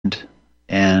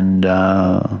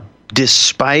And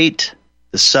despite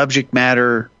the subject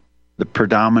matter, the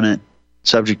predominant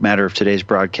subject matter of today's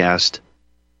broadcast,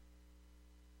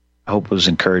 I hope it was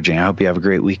encouraging. I hope you have a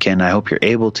great weekend. I hope you're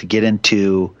able to get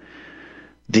into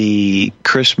the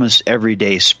Christmas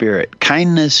everyday spirit: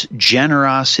 kindness,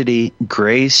 generosity,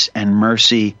 grace, and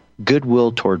mercy,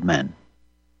 goodwill toward men.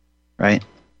 Right?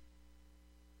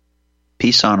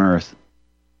 Peace on earth,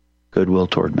 goodwill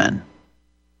toward men.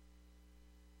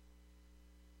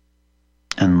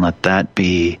 And let that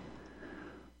be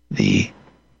the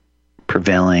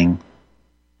prevailing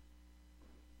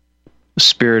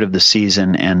spirit of the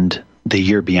season and the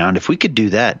year beyond. If we could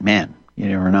do that, man, you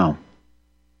never know.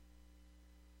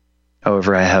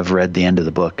 However, I have read the end of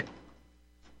the book.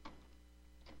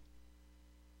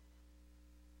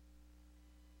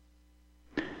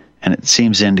 And it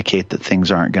seems to indicate that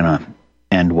things aren't going to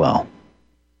end well.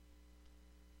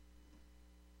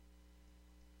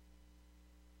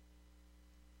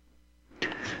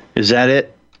 Is that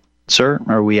it, sir?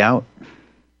 Are we out?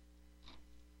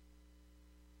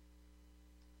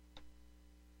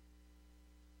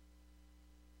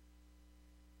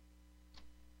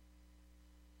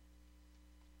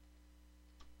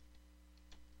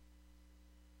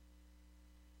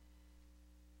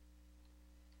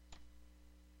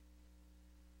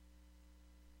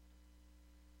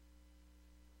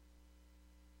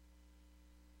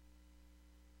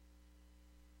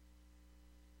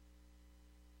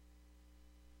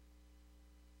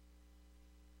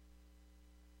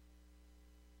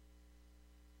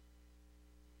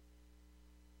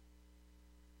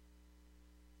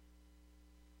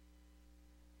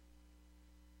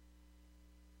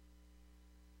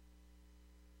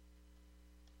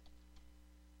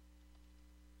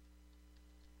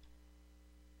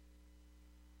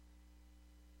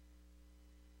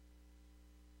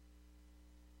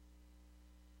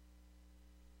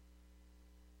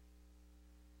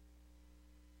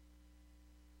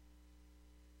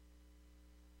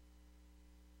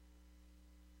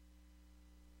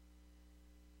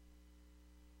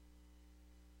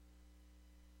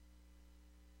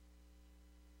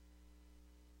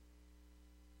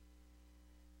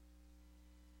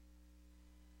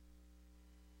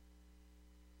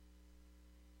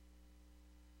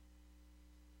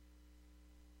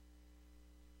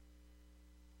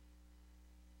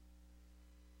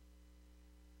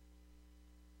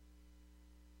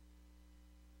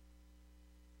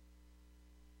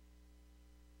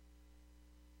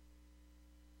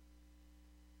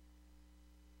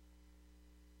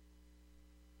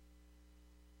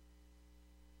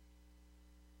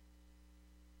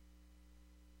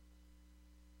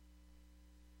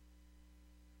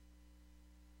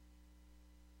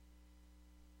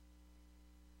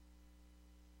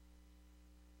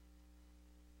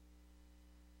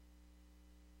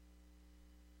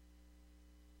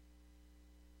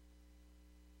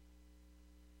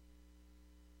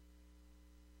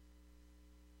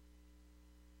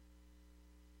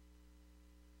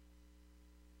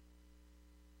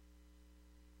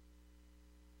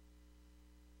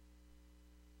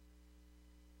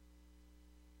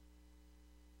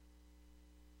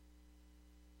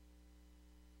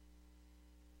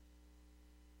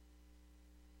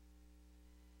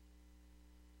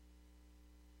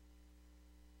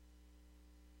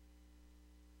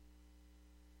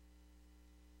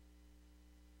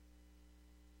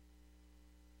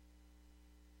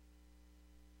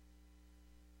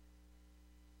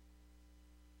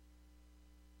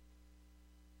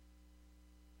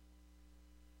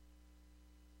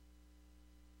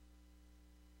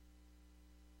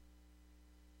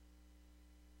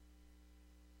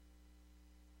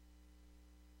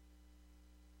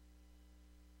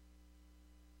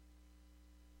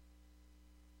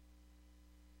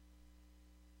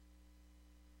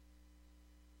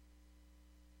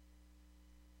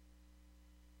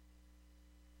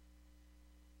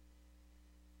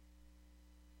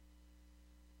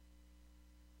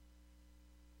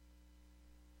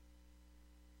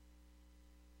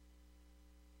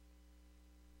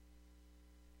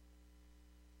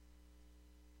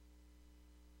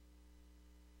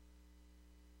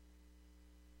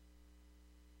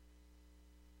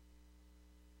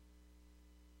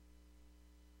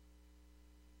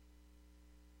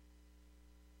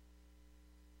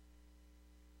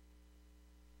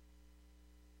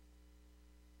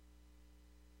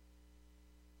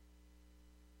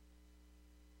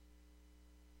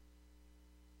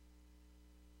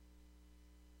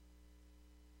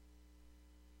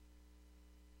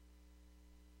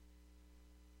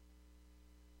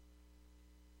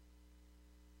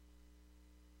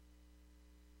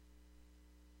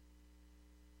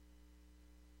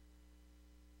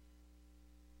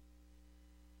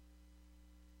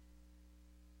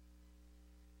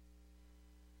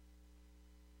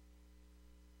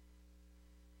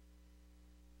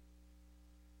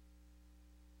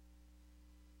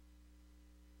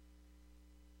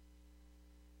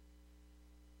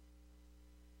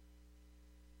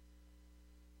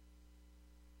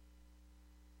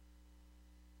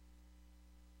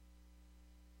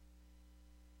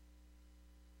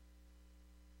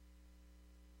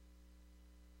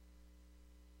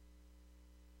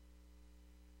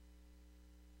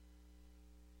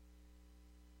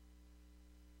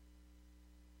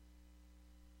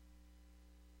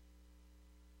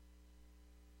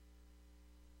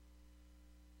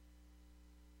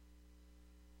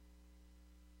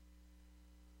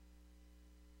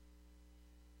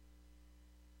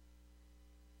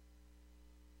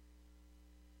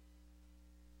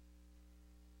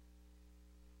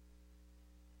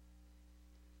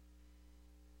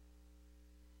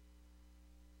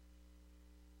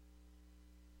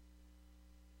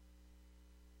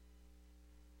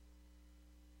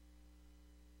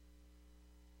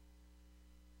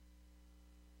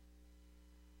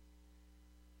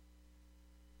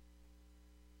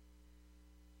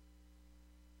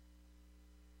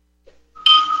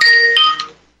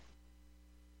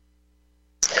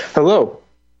 Hello.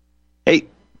 Hey,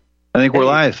 I think we're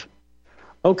live.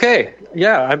 Okay.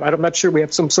 Yeah, I'm not sure. We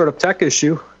have some sort of tech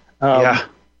issue. Yeah.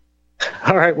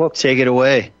 All right. Well, take it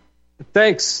away.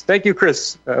 Thanks. Thank you,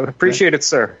 Chris. Appreciate it,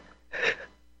 sir.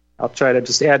 I'll try to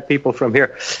just add people from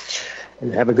here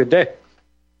and have a good day.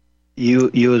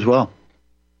 You as well.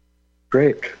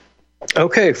 Great.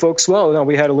 Okay, folks. Well, no,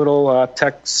 we had a little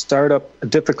tech startup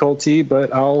difficulty,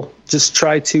 but I'll just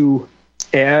try to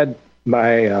add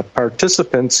my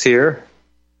participants here,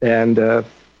 and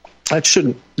that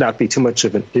should not be too much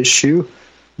of an issue.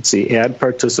 Let's see, add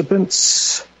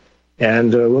participants,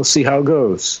 and we'll see how it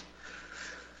goes.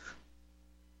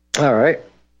 All right.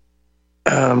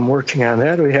 I'm working on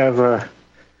that. We have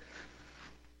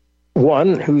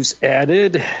one who's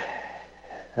added.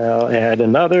 I'll add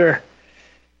another.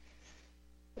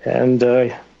 And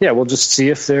yeah, we'll just see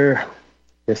if they're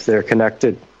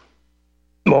connected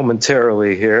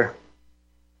momentarily here.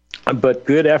 But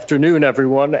good afternoon,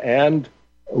 everyone, and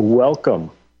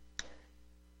welcome.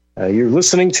 You're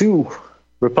listening to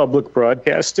Republic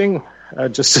Broadcasting,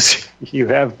 just as you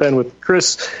have been with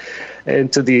Chris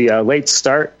into the late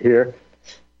start here.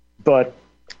 But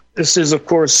this is, of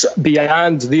course,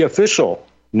 beyond the official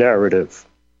narrative.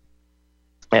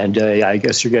 And I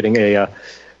guess you're getting a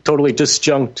totally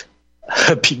disjunct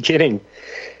beginning.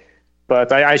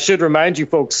 But I should remind you,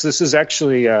 folks, this is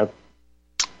actually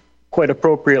quite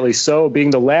appropriately so,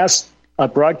 being the last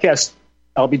broadcast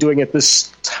I'll be doing at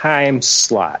this time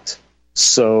slot.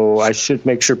 So I should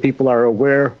make sure people are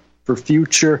aware for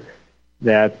future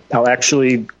that I'll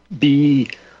actually be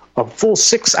a full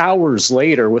 6 hours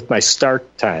later with my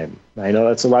start time. I know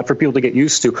that's a lot for people to get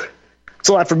used to. It's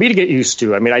a lot for me to get used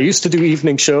to. I mean, I used to do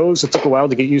evening shows. It took a while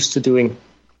to get used to doing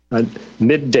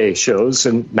midday shows,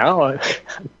 and now I'm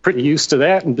pretty used to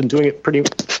that and been doing it pretty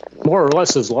more or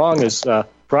less as long as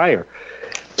prior.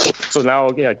 So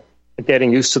now, yeah,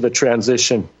 getting used to the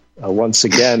transition once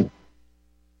again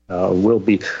will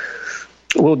be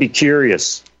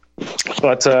curious.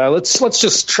 But let's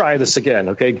just try this again,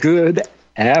 okay? Good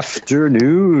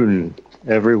afternoon,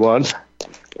 everyone,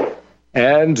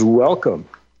 and welcome.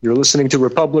 You're listening to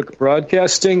Republic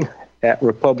Broadcasting at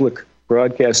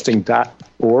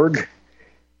republicbroadcasting.org.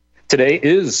 Today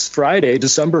is Friday,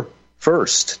 December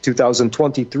 1st,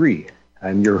 2023.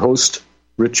 I'm your host,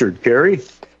 Richard Kary,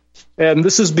 and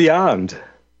this is Beyond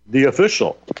the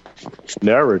Official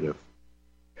Narrative.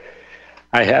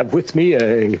 I have with me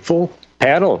a full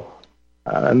panel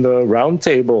on the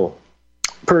roundtable,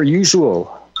 per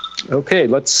usual. Okay,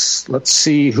 let's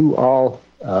see who all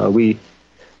we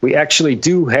actually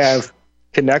do have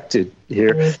connected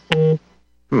here.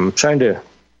 I'm trying to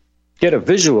get a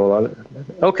visual on it.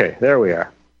 Okay, there we are.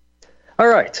 All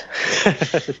right.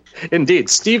 Indeed,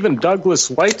 Steven Douglas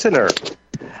Whitener.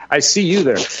 I see you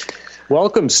there.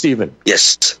 Welcome, Steven.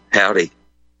 Yes, howdy.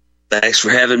 Thanks for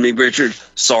having me, Richard.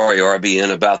 Sorry,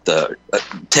 RBN, about the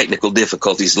technical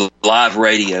difficulties. Live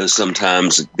radio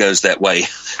sometimes goes that way.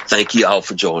 Thank you all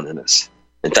for joining us.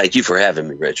 And thank you for having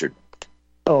me, Richard.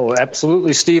 Oh,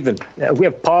 absolutely, Steven. We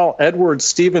have Paul Edward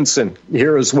Stevenson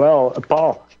here as well.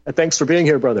 Paul, thanks for being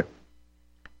here, brother.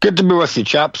 Good to be with you,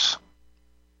 chaps.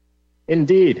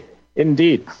 Indeed. And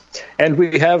we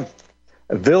have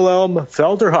Willem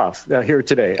Felderhof here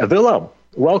today. Willem,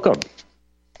 welcome.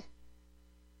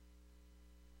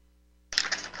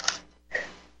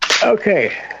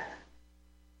 Okay.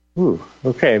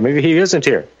 Okay, maybe he isn't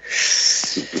here.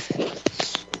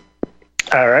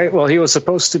 All right, well, he was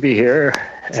supposed to be here,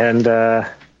 and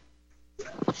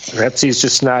perhaps he's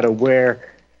just not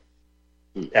aware.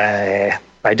 I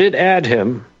did add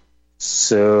him,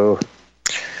 so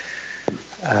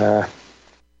I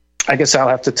guess I'll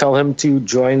have to tell him to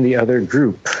join the other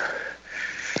group.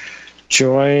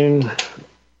 Join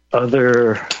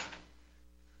other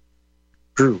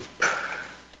group.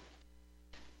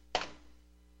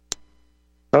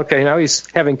 Okay, now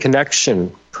he's having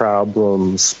connection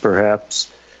problems, perhaps.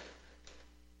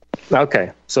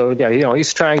 Okay, so yeah,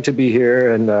 he's trying to be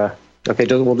here, and okay,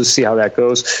 we'll just see how that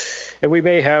goes. And we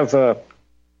may have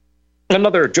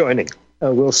another joining.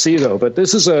 We'll see, though. But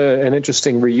this is an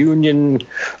interesting reunion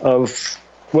of,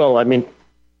 well, I mean,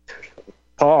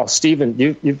 Paul, Steven,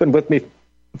 you've been with me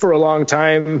for a long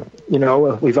time. You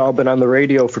know, we've all been on the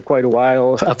radio for quite a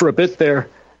while. For a bit there,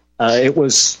 it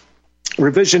was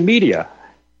Revision Media.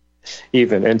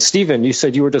 Even. And Steven, you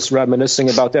said you were just reminiscing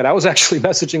about that. I was actually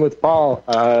messaging with Paul,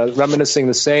 reminiscing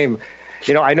the same.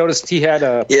 You know, I noticed he had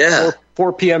a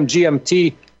 4 p.m.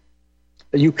 GMT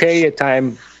UK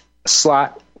time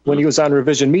slot when he was on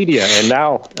Revision Media. And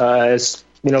now, as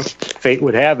you know, fate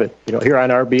would have it, you know, here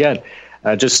on RBN,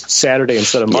 just Saturday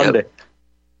instead of Monday.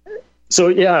 So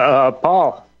yeah,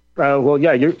 Paul. Well,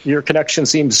 yeah, your connection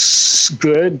seems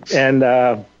good, and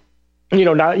I've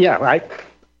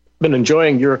been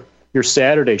enjoying your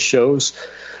Saturday shows.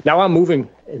 Now I'm moving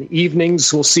in the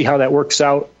evenings. We'll see how that works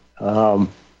out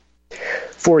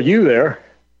for you there.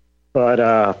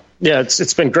 But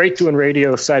it's been great doing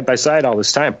radio side by side all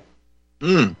this time.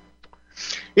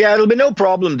 Yeah, it'll be no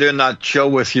problem doing that show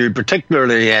with you,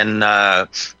 particularly in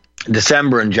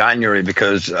December and January,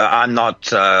 because I'm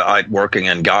not out working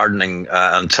and gardening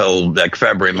until like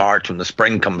February, March when the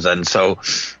spring comes in. So,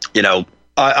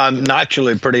 I'm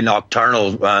naturally pretty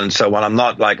nocturnal, and so when I'm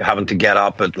not like having to get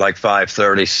up at like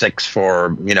 5:30, 6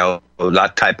 for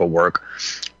that type of work,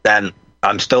 then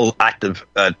I'm still active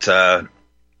at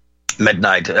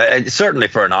midnight. Certainly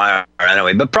for an hour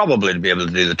anyway, but probably to be able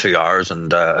to do the 2 hours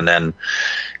and then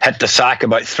hit the sack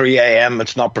about 3 a.m.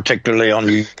 It's not particularly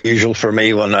unusual for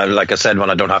me when I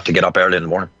don't have to get up early in the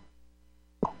morning.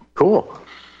 Cool,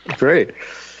 great,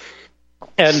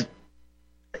 and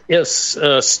yes,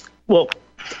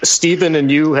 Steven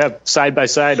and you have side by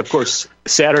side, of course,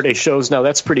 Saturday shows. Now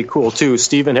that's pretty cool too.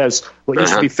 Steven has what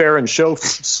used to be Fair and Show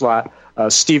slot.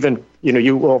 Steven,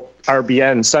 you will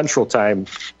RBN Central Time.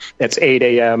 It's 8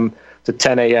 a.m. to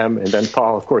 10 a.m. And then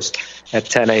Paul, of course, at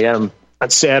 10 a.m. on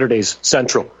Saturdays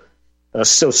Central.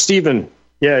 So Steven,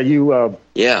 you've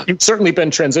certainly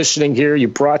been transitioning here. You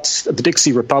brought the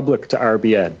Dixie Republic to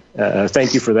RBN.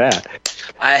 Thank you for that.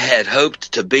 I had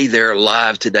hoped to be there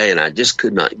live today, and I just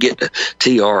could not get to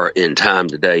TR in time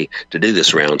today to do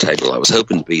this roundtable. I was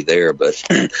hoping to be there, but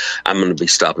I'm going to be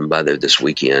stopping by there this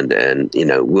weekend, and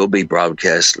we'll be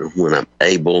broadcasting when I'm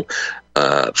able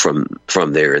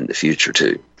from there in the future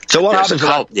too. So what happens?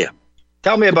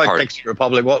 Tell me about Dixie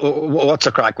Republic. What's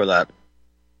the crack with that?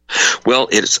 Well,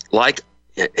 it's like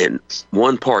in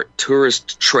one part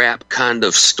tourist trap kind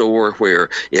of store where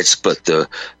but the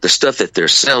stuff that they're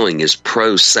selling is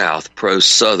pro South, pro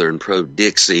Southern, pro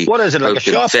Dixie. What is it, like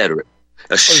a Confederate? Shop?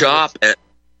 A shop.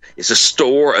 It's a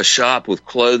store, a shop with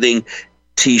clothing,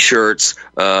 T-shirts,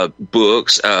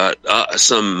 books,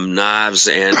 some knives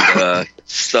and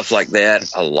stuff like that.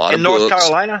 A lot of books. In North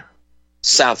Carolina?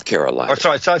 South Carolina.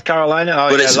 South Carolina. Oh,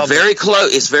 but it's very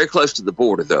close. It's very close to the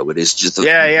border, though. It is just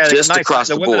just across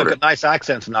the border. Have nice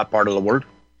accents in that part of the world.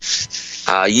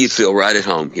 You feel right at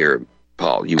home here,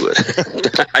 Paul. You would.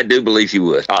 I do believe you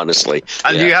would, honestly.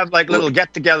 And do you have like little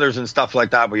get-togethers and stuff like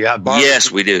that where you have bars?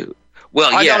 Yes, we do. Well,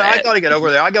 I got to get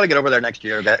over there. I got to get over there next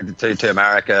year to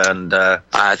America, and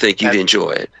I think you'd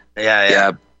enjoy it.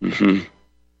 Yeah. Mm-hmm.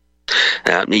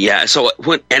 So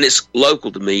it's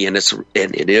local to me, and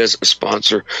it is a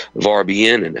sponsor of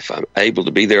RBN. And if I'm able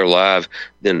to be there live,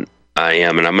 then I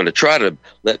am, and I'm going to try to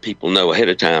let people know ahead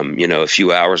of time. A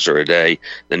few hours or a day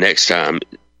the next time,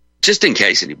 just in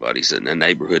case anybody's in the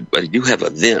neighborhood. But I do have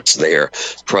events there,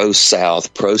 pro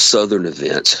South, pro Southern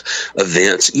events.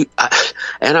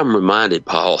 And I'm reminded,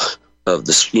 Paul, of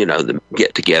this, the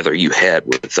get together you had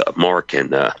with Mark and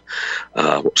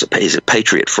what was it? Is it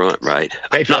Patriot Front, right?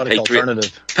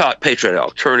 Alternative. Patriot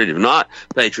Alternative, not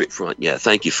Patriot Front. Yeah,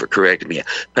 thank you for correcting me.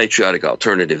 Patriotic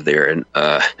Alternative there, and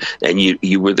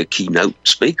you were the keynote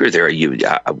speaker there.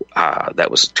 That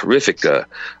was a terrific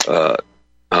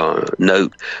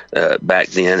note back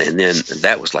then, and then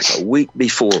that was like a week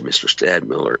before Mr.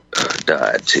 Stadmiller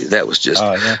died too. That was just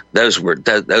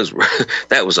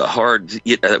that was a hard,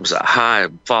 that was a high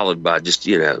followed by just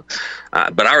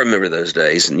but I remember those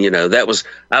days, and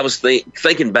I was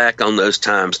thinking back on those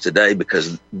times today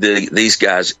because these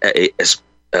guys,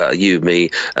 you, me,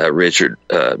 Richard,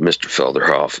 Mr.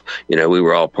 Felderhof, we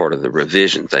were all part of the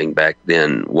revision thing back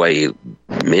then, way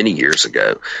many years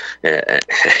ago.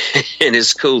 And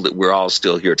it's cool that we're all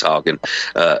still here talking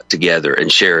together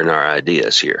and sharing our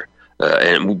ideas here.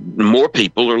 And more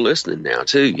people are listening now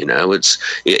too.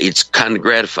 It's kind of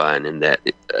gratifying in that,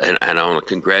 and I want to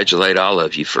congratulate all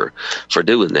of you for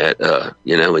doing that,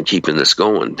 and keeping this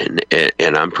going.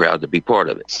 And I'm proud to be part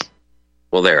of it.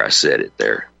 Well, there, I said it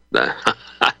there. Let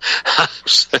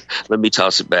me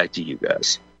toss it back to you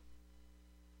guys.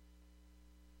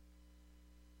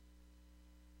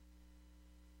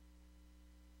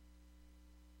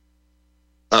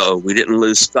 Oh, we didn't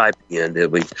lose Skype again,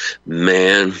 did we?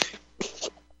 Man,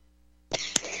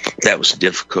 that was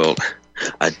difficult.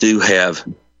 I do have.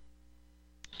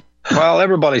 Well,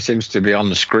 everybody seems to be on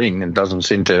the screen and doesn't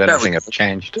seem to anything have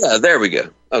changed. Yeah, there we go.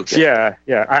 Okay.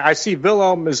 Yeah. I see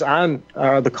Willem is on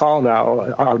the call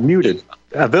now, muted.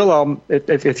 Willem,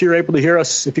 if you're able to hear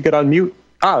us, if you could unmute.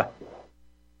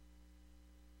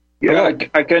 Yeah,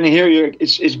 I can hear you.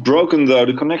 It's broken though.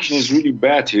 The connection is really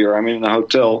bad here. I'm in a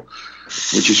hotel,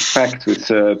 which is packed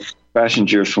with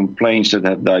passengers from planes that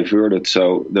have diverted.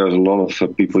 So there's a lot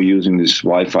of people using this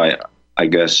Wi-Fi, I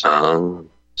guess. So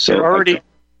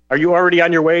are you already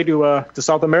on your way to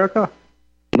South America?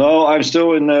 No, I'm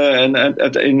still in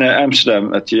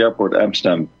Amsterdam, at the airport,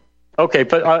 Amsterdam. Okay,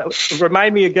 but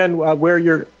remind me again where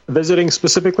you're visiting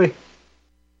specifically.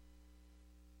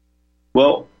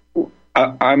 Well, you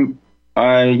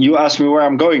asked me where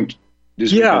I'm going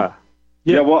this weekend.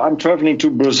 Yeah. Well, I'm traveling to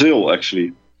Brazil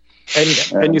actually.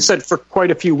 And you said for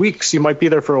quite a few weeks. You might be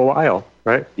there for a while,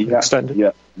 right? Yeah, Extended.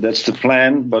 Yeah, that's the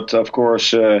plan. But of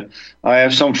course, I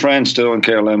have some friends still in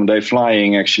KLM. They're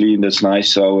flying actually, and that's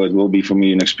nice. So it will be for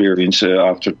me an experience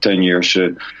after 10 years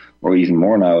or even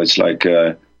more now. It's like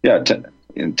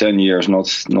in 10 years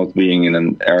not being in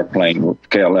an airplane with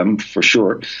KLM for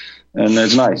sure. And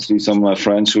it's nice to see some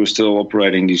friends who are still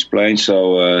operating these planes.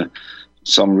 So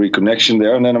some reconnection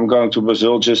there. And then I'm going to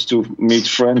Brazil just to meet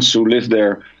friends who live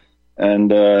there.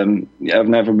 And I've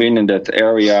never been in that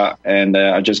area, and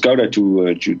I just go there to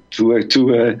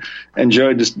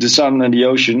enjoy the sun and the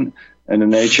ocean and the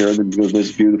nature.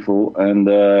 That's beautiful. And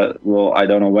I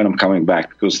don't know when I'm coming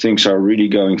back because things are really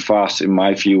going fast in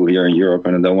my view here in Europe,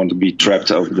 and I don't want to be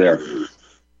trapped over there.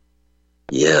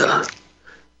 Yeah,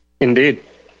 indeed.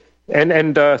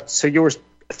 And so you were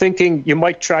thinking you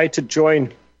might try to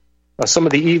join some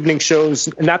of the evening shows,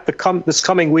 not this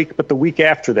coming week, but the week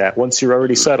after that, once you're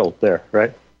already settled there,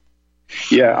 right?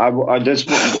 Yeah,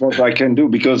 that's what I can do,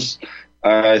 because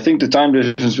I think the time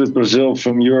difference with Brazil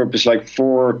from Europe is like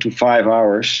 4 to 5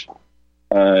 hours,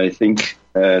 I think.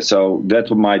 So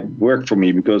that might work for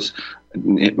me, because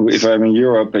if I'm in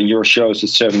Europe and your show's at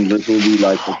 7, that will be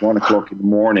like at 1 o'clock in the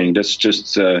morning. That's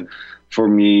just for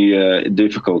me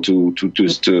difficult to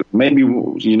maybe,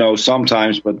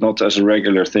 sometimes, but not as a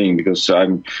regular thing, because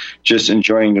I'm just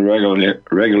enjoying the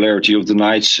regularity of the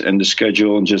nights and the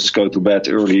schedule, and just go to bed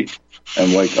early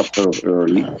and wake up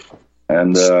early,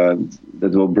 and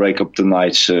that will break up the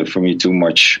nights for me too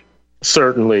much.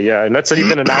 Certainly, yeah, and that's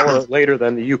even an hour later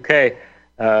than the UK.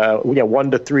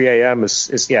 1 to 3 a.m. is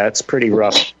it's pretty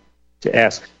rough to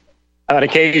ask on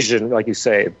occasion, like you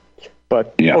say.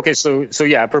 But okay, so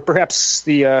perhaps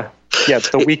the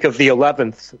week of the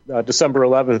 11th, December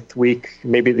 11th week,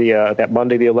 maybe that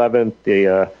Monday the 11th,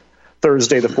 the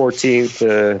Thursday the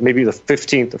 14th, maybe the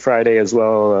 15th, the Friday as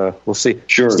well. We'll see.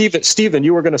 Sure. Steven,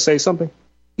 you were going to say something?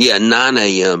 Yeah, 9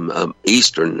 a.m.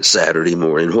 Eastern Saturday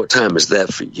morning. What time is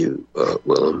that for you,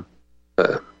 Willem?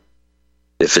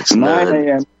 If it's 9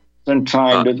 a.m. Eastern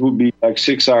time, that would be like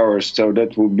 6 hours. So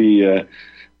that would be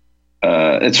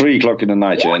at 3 o'clock in the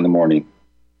night, in the morning.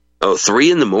 Oh,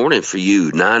 3 in the morning for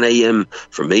you. 9 a.m.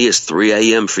 for me is 3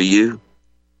 a.m. for you.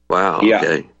 Wow. Yeah.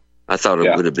 Okay. I thought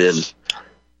it would have been.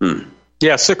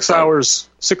 Yeah, 6 hours.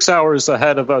 6 hours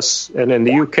ahead of us, and in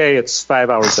the UK, it's 5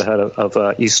 hours ahead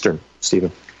of Eastern.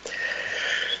 Stephen.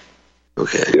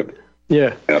 Okay. Yep.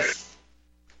 Yeah. Yep.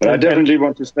 But I definitely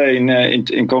want to stay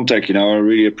in contact. I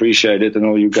really appreciate it, and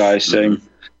all you guys. Same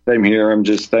here. I'm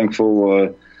just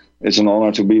thankful. It's an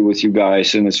honor to be with you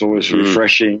guys, and it's always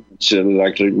refreshing. It's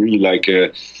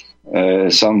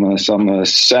some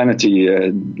sanity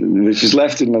which is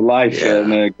left in the life,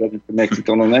 and getting connected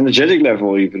on an energetic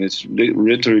level. Even it's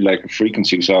literally like a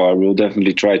frequency. So I will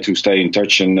definitely try to stay in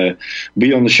touch and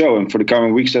be on the show. And for the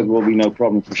coming weeks, that will be no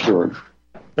problem for sure.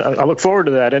 I look forward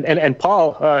to that. And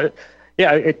Paul,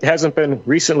 it hasn't been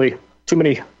recently too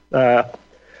many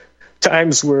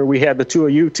times where we had the two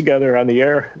of you together on the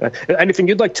air. Anything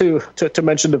you'd like to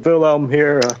mention to Willem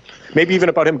here? Maybe even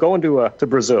about him going to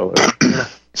Brazil.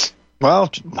 Well,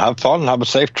 have fun, have a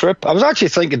safe trip. I was actually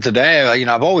thinking today,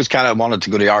 I've always kind of wanted to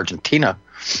go to Argentina.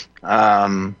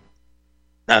 And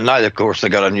now, of course, they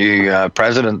got a new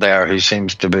president there who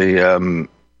seems to be,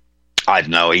 I don't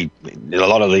know, a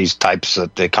lot of these types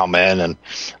that they come in, and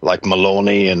like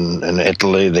Maloney in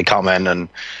Italy, they come in and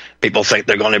people think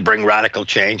they're going to bring radical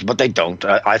change, but they don't.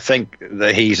 I think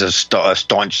that he's a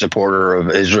staunch supporter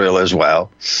of Israel as well.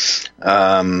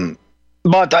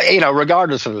 But,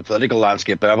 regardless of the political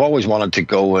landscape, I've always wanted to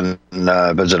go and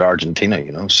visit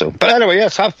Argentina, So, but anyway,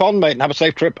 yes, have fun, mate, and have a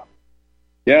safe trip.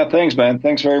 Yeah, thanks, man.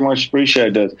 Thanks very much.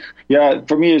 Appreciate that. Yeah,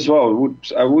 for me as well.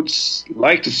 I would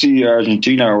like to see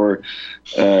Argentina, or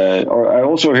I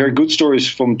also hear good stories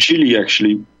from Chile.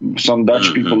 Actually, some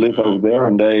Dutch people live over there,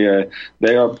 and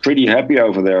they are pretty happy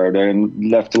over there. They're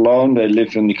left alone. They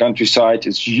live in the countryside.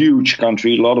 It's a huge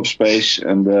country, a lot of space,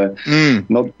 and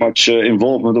not much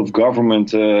involvement of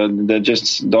government. They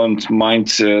just don't mind.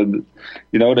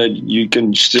 That you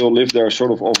can still live there,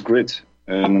 sort of off grid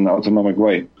in an autonomic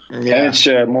way. Yeah. And it's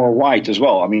more white as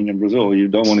well. I mean, in Brazil, you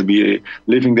don't want to be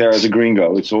living there as a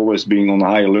gringo. It's always being on a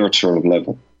high alert sort of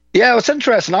level. Yeah, it's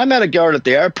interesting. I met a girl at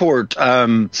the airport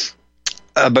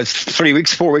about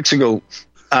 4 weeks ago.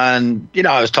 And,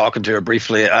 I was talking to her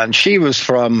briefly, and she was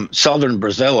from southern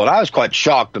Brazil, and I was quite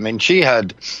shocked. I mean, she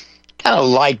had kind of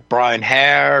light brown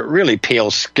hair, really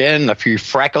pale skin, a few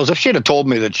freckles. If she'd have told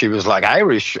me that she was like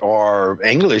Irish or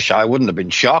English, I wouldn't have been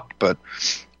shocked. But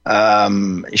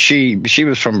she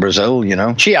was from Brazil,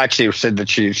 She actually said that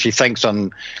she thinks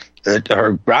that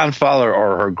her grandfather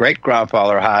or her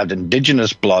great-grandfather had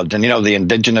indigenous blood. And, the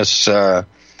indigenous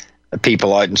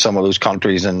people out in some of those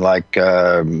countries in like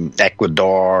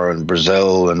Ecuador and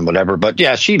Brazil and whatever. But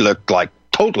yeah, she looked like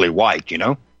totally white,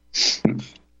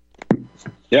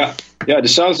 Yeah, the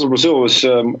south of Brazil was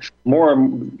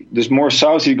there's more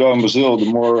south you go in Brazil, the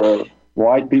more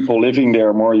white people living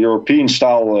there, more European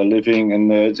style living,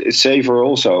 and it's safer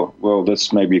also. Well,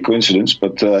 that's maybe a coincidence,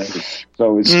 but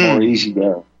so it's more easy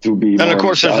there to be. And of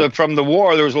course, from the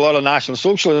war, there was a lot of National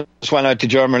Socialists went out to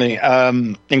Germany,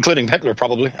 including Hitler,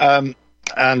 probably,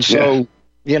 and so.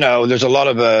 Yeah. There's a lot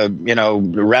of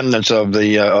remnants of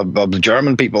the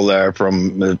German people there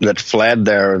that fled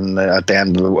there and at the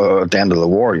end of the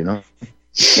war. Yeah.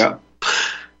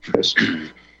 Yes.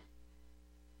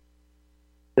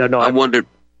 Yeah, no, I wondered.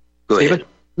 Go ahead. Steven?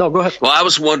 No, go ahead. Well, I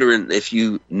was wondering if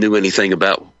you knew anything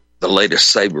about the latest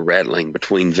saber rattling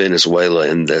between Venezuela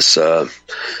and this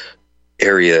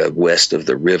area west of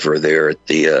the river there at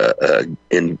the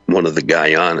in one of the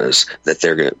Guyanas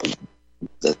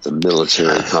that the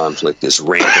military conflict is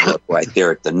ramping up right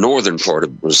there at the northern part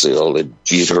of Brazil. If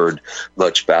you'd heard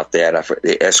much about that,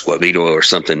 Escovedo or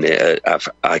something,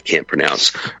 I can't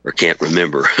pronounce or can't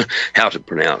remember how to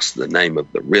pronounce the name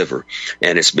of the river.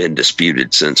 And it's been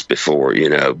disputed since before,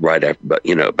 right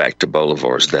after, back to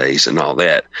Bolivar's days and all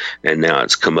that. And now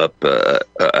it's come up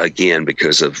again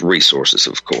because of resources,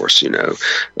 of course,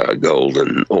 gold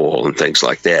and oil and things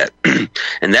like that.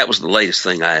 And that was the latest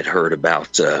thing I had heard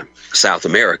about South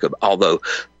America, although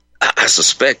I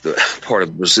suspect the part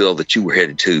of Brazil that you were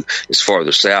headed to is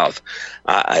farther south.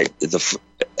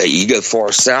 You go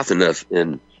far south enough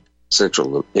in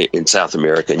South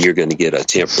America, and you're going to get a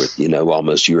temperate,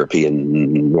 almost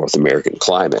European, North American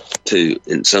climate too,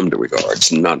 in some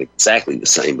regards. Not exactly the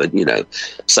same, but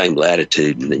same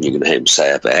latitude, and then you're going to have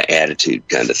sap attitude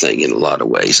kind of thing in a lot of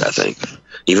ways. I think,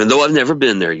 even though I've never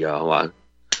been there, y'all.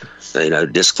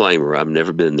 Disclaimer: I've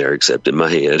never been there except in my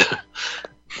head.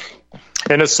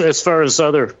 And as far as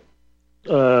other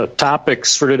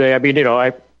topics for today, I mean,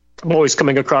 I'm always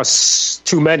coming across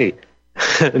too many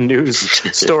news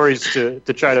stories to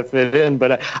try to fit in.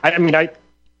 But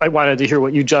I wanted to hear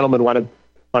what you gentlemen wanted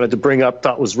to bring up,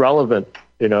 thought was relevant.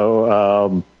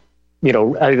 Either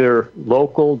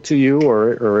local to you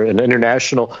or an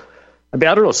international. I mean,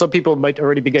 I don't know. Some people might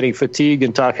already be getting fatigued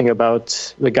and talking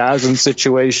about the Gazan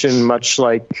situation, much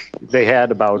like they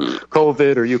had about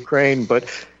COVID or Ukraine. But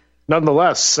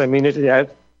nonetheless, I mean, it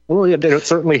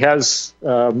certainly has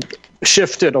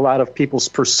shifted a lot of people's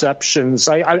perceptions.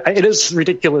 It is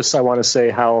ridiculous, I want to say,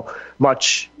 how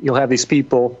much you'll have these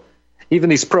people, even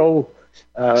these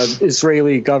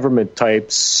pro-Israeli government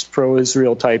types,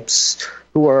 pro-Israel types,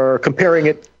 who are comparing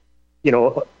it,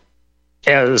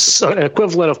 as an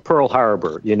equivalent of Pearl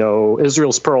Harbor,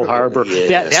 Israel's Pearl Harbor.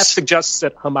 Yes. That suggests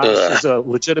that Hamas is a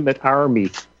legitimate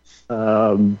army,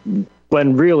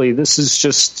 when really this is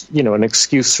just, an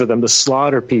excuse for them to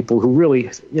slaughter people who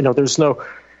really, there's no...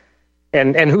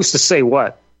 And who's to say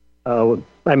what?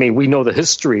 We know the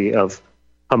history of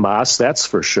Hamas, that's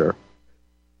for sure.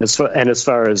 As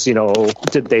far as,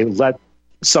 did they let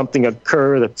something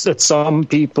occur that some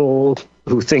people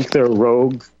who think they're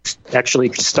rogue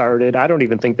actually started? I don't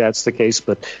even think that's the case,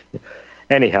 but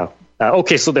anyhow.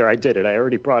 Okay, so there, I did it. I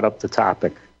already brought up the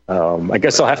topic. I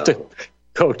guess I'll have to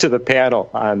go to the panel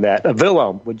on that.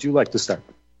 Willem, would you like to start?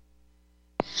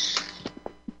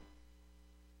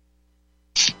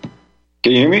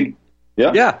 Can you hear me?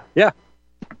 Yeah?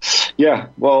 Yeah.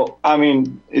 Well, I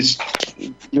mean,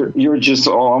 you're just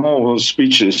I'm almost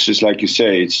speechless, just like you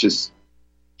say. It's just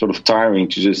sort of tiring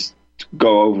to just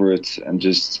go over it and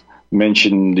just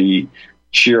mention the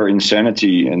sheer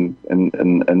insanity and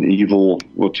evil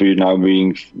what we're now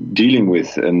dealing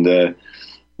with. And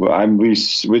I'm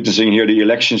witnessing here the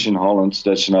elections in Holland.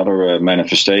 That's another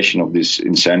manifestation of this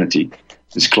insanity.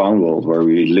 This clown world where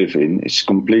we live in. It's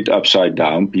complete upside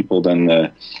down. People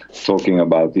then talking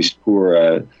about this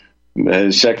poor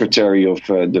Secretary of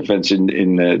Defense in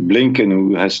Blinken,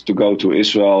 who has to go to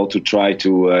Israel to try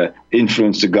to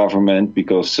influence the government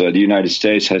because the United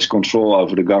States has control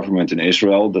over the government in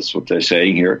Israel. That's what they're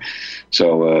saying here.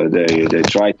 So they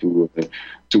try to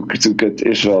get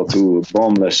Israel to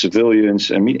bomb less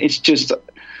civilians. I mean, it's just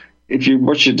if you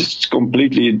watch it, it's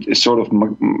completely sort of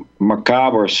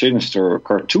macabre, sinister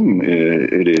cartoon.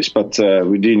 It is, but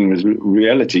we're dealing with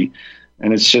reality,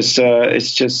 and it's just sad.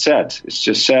 It's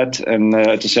just sad, and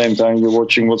at the same time, you're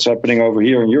watching what's happening over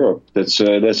here in Europe.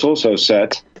 That's also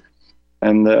sad,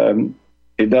 and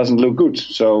it doesn't look good.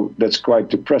 So that's quite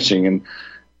depressing. And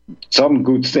some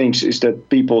good things is that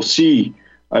people see.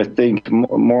 I think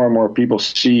more and more people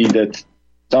see that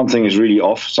something is really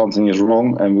off, something is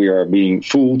wrong, and we are being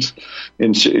fooled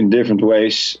in different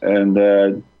ways.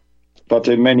 And but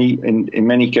in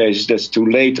many cases, that's too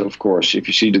late. Of course, if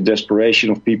you see the desperation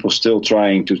of people still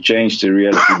trying to change the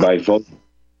reality by vote,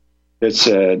 that's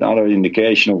another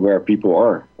indication of where people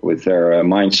are with their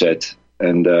mindset.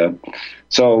 And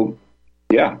so,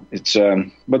 yeah, it's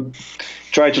but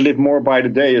try to live more by the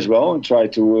day as well, and try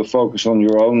to focus on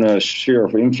your own sphere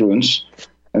of influence.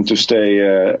 And to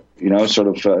stay, sort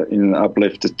of in an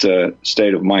uplifted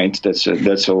state of mind,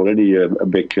 that's already a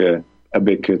big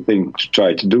thing to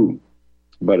try to do.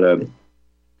 But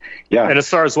yeah. And as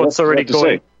far as what's already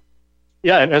going,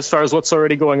 and as far as what's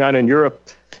already going on in Europe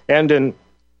and in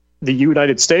the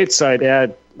United States, I'd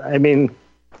add, I mean,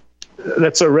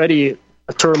 that's already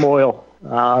a turmoil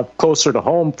closer to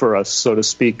home for us, so to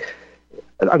speak.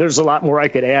 There's a lot more I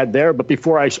could add there, but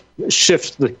before I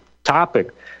shift the topic.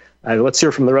 Let's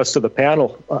hear from the rest of the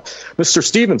panel. Mr.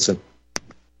 Stevenson.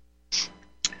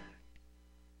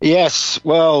 Yes,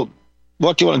 well,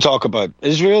 what do you want to talk about?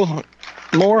 Israel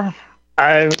more?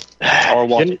 Or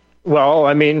what? Well,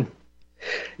 I mean,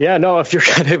 yeah, no, if you're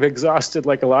kind of exhausted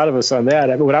like a lot of us on that,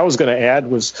 I mean, what I was going to add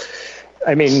was,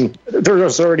 I mean,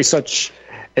 there's already such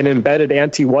an embedded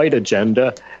anti-white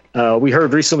agenda. We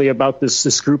heard recently about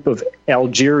this group of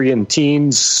Algerian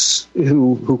teens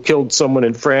who killed someone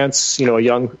in France,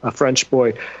 a French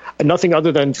boy, nothing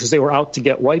other than because they were out to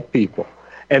get white people.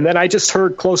 And then I just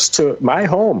heard close to my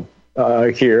home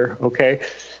here, okay,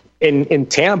 in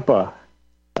Tampa,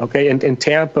 okay, in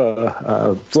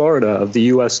Tampa, Florida of the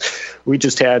U.S., we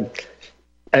just had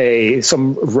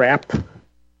some rap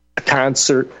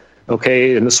concert,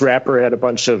 okay, and this rapper had a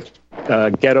bunch of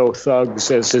ghetto thugs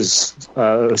as his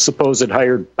supposed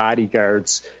hired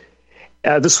bodyguards.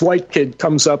 This white kid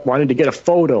comes up wanting to get a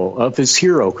photo of his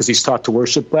hero because he's taught to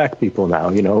worship black people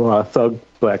now, thug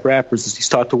black rappers he's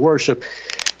taught to worship,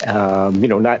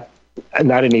 not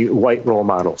any white role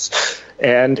models.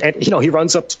 And he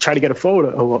runs up to try to get a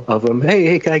photo of him.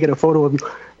 Hey, can I get a photo of you?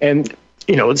 And,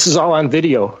 this is all on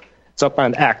video. It's up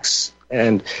on X.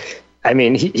 And I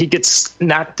mean, he gets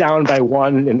knocked down by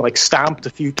one and stomped a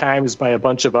few times by a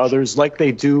bunch of others, like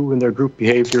they do in their group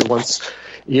behavior once.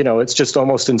 It's just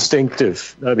almost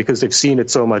instinctive because they've seen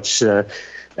it so much to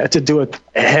do it.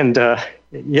 And,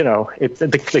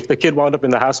 the kid wound up in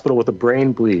the hospital with a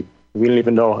brain bleed. We don't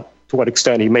even know to what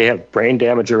extent he may have brain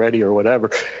damage already or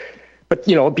whatever. But,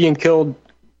 being killed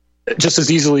just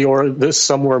as easily or this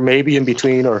somewhere maybe in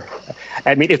between, or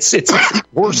I mean, it's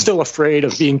we're still afraid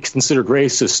of being considered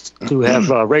racist to have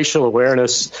racial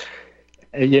awareness,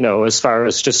 as far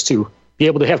as just to be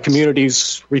able to have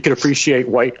communities where you can appreciate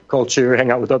white culture, hang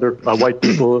out with other white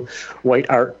people, white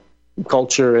art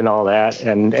culture and all that,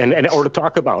 and or to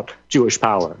talk about Jewish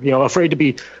power, afraid to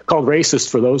be called racist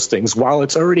for those things while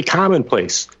it's already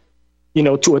commonplace,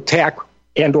 to attack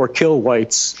and or kill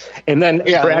whites, and then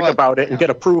brag about it and get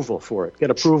approval for it,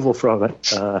 get approval from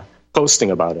it,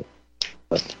 posting about it.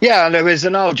 Yeah, and there was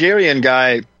an Algerian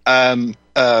guy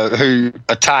who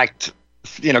attacked,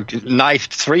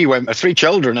 knifed three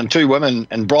children and 2 women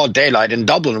in broad daylight in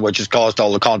Dublin, which has caused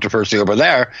all the controversy over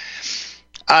there.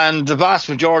 And the vast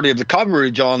majority of the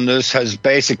coverage on this has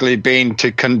basically been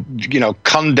to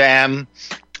condemn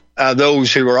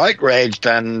those who were outraged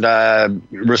and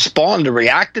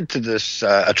reacted to this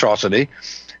atrocity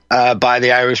by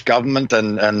the Irish government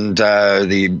and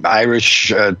the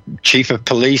Irish chief of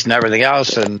police and everything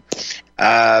else. And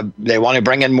they want to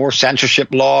bring in more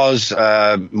censorship laws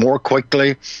more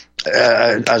quickly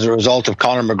as a result of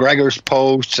Conor McGregor's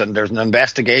posts, and there's an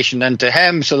investigation into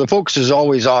him. So the focus is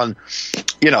always on,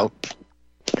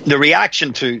 the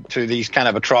reaction to these kind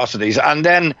of atrocities. And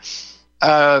then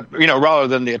rather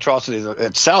than the atrocities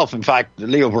itself. In fact,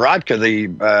 Leo Varadkar, the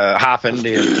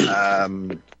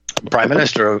half-Indian Prime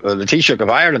Minister of the Taoiseach of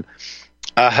Ireland,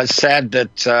 has said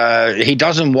that he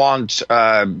doesn't want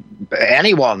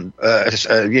anyone,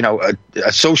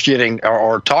 associating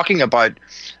or talking about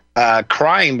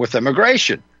crime with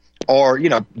immigration, or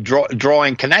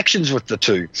drawing connections with the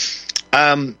two.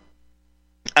 And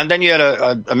then you had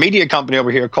a media company over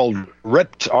here called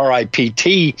RIPT,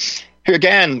 R-I-P-T, who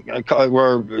again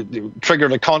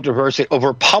triggered a controversy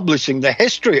over publishing the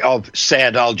history of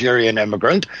said Algerian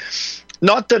immigrant.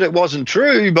 Not that it wasn't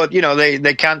true, but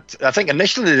they can't. I think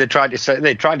initially they tried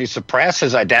to suppress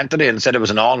his identity and said it was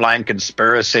an online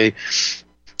conspiracy,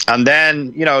 and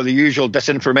then the usual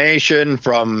disinformation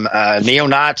from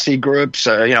neo-Nazi groups,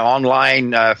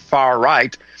 online far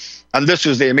right, and this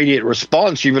was the immediate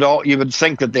response. You would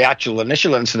think that the actual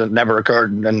initial incident never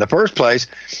occurred in the first place,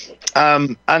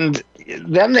 and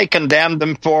then they condemned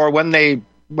them for when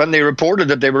they reported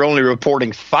that they were only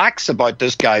reporting facts about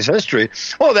this guy's history.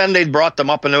 Well, then they brought them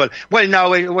up and they went, well, no,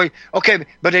 wait, okay,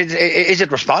 but is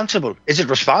it responsible? Is it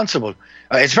responsible?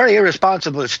 It's very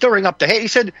irresponsible. It's stirring up the hate. He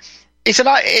said,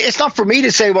 it's not for me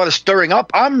to say what is stirring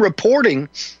up. I'm reporting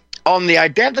on the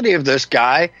identity of this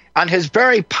guy and his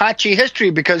very patchy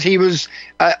history, because he was,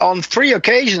 on 3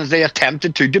 occasions, they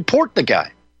attempted to deport the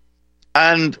guy.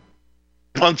 And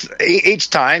each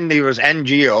time there was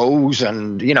NGOs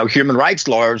and human rights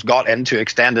lawyers got in to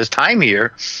extend his time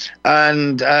here,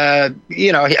 and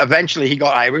eventually he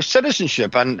got Irish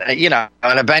citizenship, and and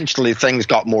eventually things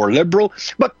got more liberal.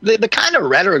 But the kind of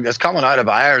rhetoric that's coming out of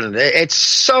Ireland, it's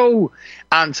so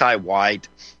anti-white,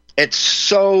 it's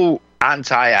so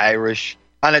anti-Irish,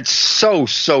 and it's so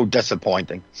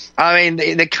disappointing. I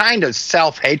mean, the kind of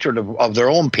self-hatred of their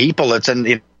own people. It's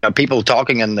in people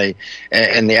talking in the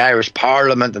Irish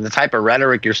Parliament, and the type of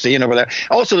rhetoric you're seeing over there.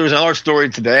 Also, there was another story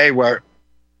today where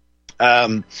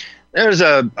there's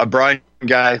a brown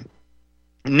guy,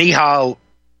 Nihal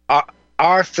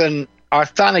Arthani.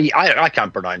 I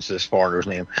can't pronounce this foreigner's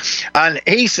name, and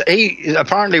he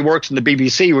apparently works in the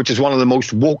BBC, which is one of the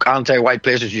most woke anti-white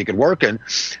places you could work in.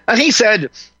 And he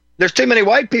said there's too many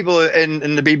white people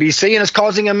in the BBC, and it's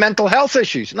causing him mental health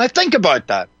issues. And I think about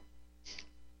that.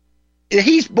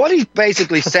 What he's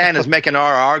basically saying is making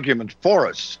our argument for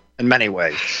us in many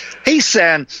ways. He's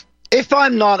saying, if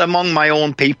I'm not among my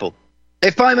own people,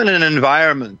 if I'm in an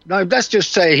environment, now let's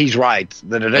just say he's right,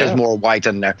 that it is more white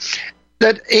in there,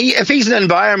 that if he's in an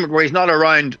environment where he's not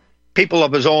around people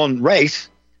of his own race,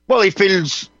 well, he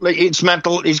feels like it's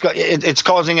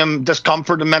causing him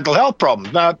discomfort and mental health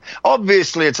problems. Now,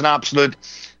 obviously, it's an absolute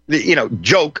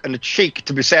joke and a cheek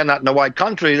to be saying that in a white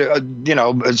country.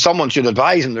 Someone should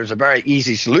advise him there's a very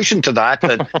easy solution to that.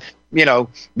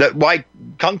 That white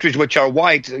countries which are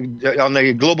white on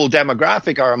the global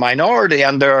demographic are a minority,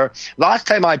 and last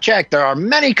time I checked, there are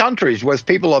many countries with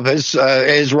people of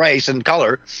his race and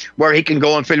color where he can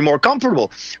go and feel more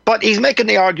comfortable. But he's making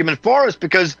the argument for us,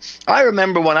 because I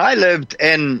remember when I lived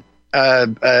in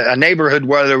a neighborhood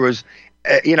where there was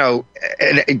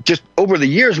just over the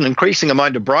years an increasing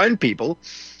amount of brown people,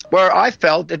 where I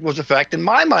felt it was affecting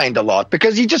my mind a lot,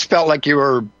 because you just felt like you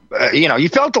were you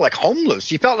felt like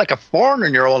homeless, you felt like a foreigner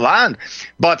in your own land.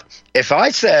 But if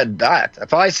I said,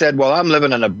 well, I'm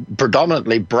living in a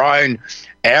predominantly brown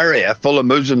area full of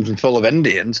Muslims and full of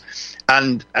Indians,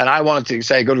 and I wanted to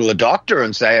say, go to the doctor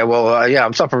and say, well,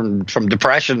 I'm suffering from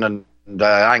depression and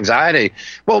anxiety.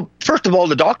 Well, first of all,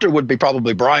 the doctor would be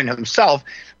probably brown himself.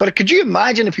 But could you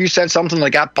imagine if you said something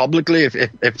like that publicly,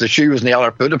 if the shoe was in the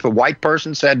other foot, if a white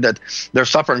person said that they're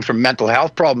suffering from mental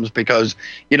health problems because,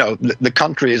 the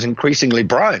country is increasingly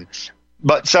brown?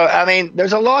 But so, I mean,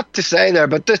 there's a lot to say there,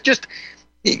 but there's just,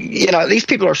 these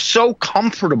people are so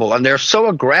comfortable and they're so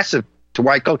aggressive to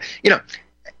white culture.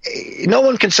 No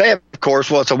one can say, of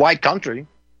course, well, it's a white country.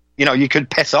 You could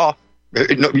piss off.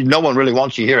 No one really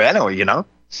wants you here anyway,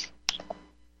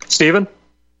 Steven?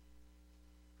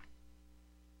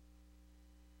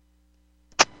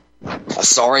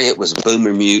 Sorry, it was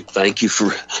boomer mute. Thank you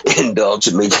for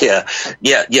indulging me.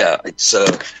 Yeah.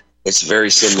 It's very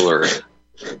similar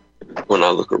when I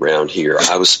look around here.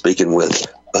 I was speaking with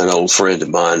an old friend of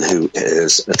mine who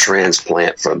is a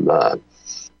transplant from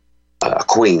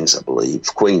Queens, I believe.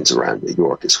 Queens around New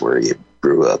York is where he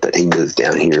grew up, and he moved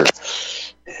down here.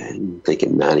 And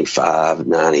thinking 95,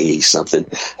 90 something,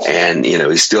 and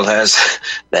he still has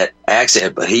that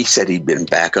accent. But he said he'd been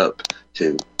back up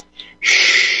to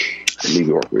New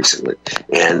York recently,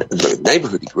 and the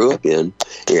neighborhood he grew up in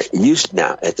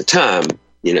now at the time,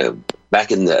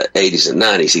 back in the 80s and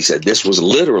 90s, he said this was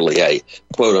literally a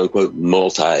quote unquote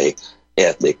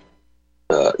multi-ethnic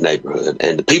neighborhood,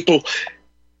 and the people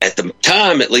at the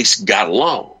time at least got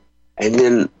along.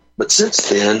 But since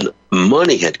then,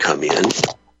 money had come in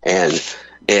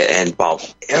and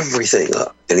bought everything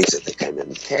up. And he said they came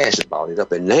in cash and bought it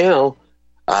up. And now,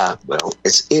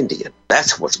 it's Indian.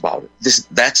 That's what's bought.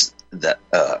 That's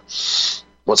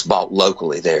what's bought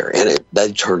locally there, and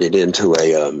they turned it into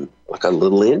a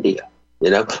little India.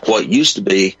 What used to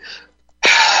be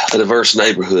a diverse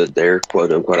neighborhood there,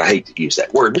 quote unquote. I hate to use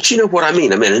that word, but you know what I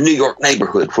mean. I mean, a New York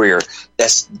neighborhood where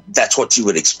that's what you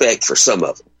would expect for some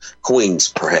of them. Queens,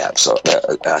 perhaps.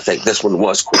 I think this one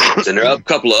was Queens, and there are a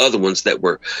couple of other ones that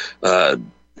were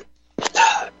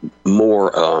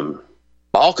more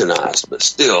balkanized, but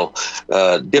still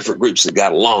different groups that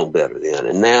got along better then.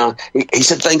 And now he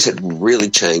said things had really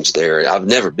changed there. I've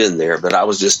never been there, but I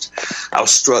was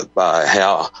struck by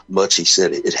how much he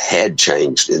said it had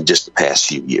changed in just the past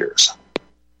few years.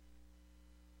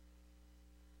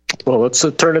 Well, let's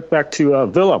turn it back to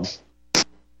Willem.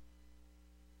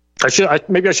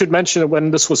 Maybe I should mention that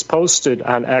when this was posted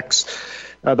on X,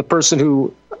 one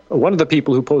of the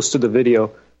people who posted the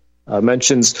video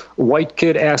mentions white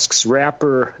kid asks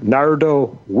rapper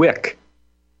Nardo Wick,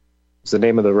 is the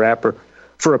name of the rapper,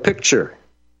 for a picture,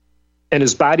 and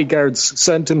his bodyguards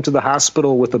sent him to the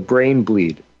hospital with a brain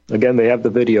bleed. Again, they have the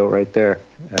video right there.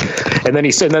 And then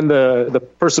he said, then the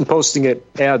person posting it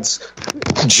adds,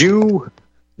 Jew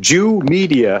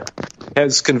media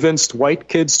has convinced white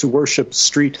kids to worship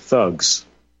street thugs.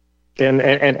 And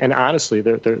honestly,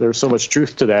 there's so much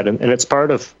truth to that, and it's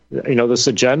part of this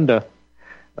agenda.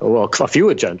 Well, a few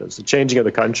agendas, the changing of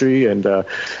the country, and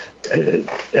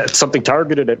something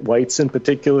targeted at whites in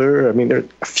particular. I mean, there are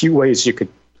a few ways you could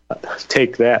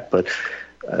take that, but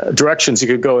directions you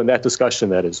could go in that discussion,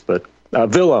 that is. But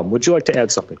Willem, would you like to add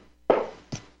something?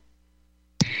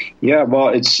 Yeah, well,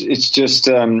 it's just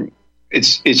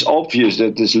it's obvious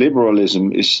that this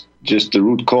liberalism is just the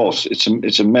root cause.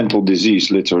 It's a mental disease,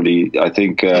 literally. I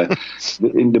think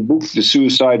in the book "The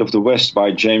Suicide of the West"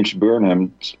 by James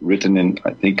Burnham, written in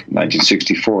I think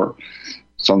 1964,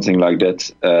 something like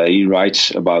that, he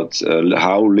writes about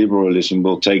how liberalism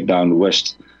will take down the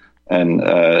West, and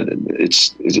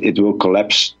it will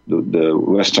collapse the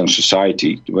Western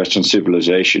society, the Western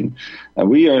civilization, and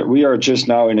we are just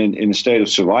now in a state of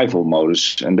survival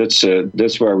modus, and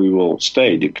that's where we will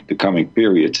stay the coming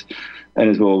period. And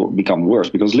it will become worse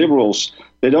because liberals,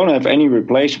 they don't have any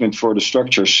replacement for the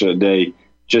structures they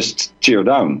just tear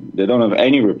down. They don't have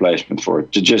any replacement for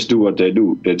it. They just do what they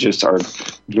do. They just are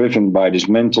driven by this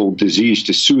mental disease,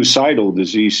 this suicidal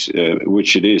disease,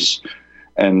 which it is.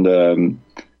 And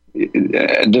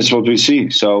that's what we see.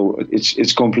 So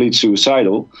it's complete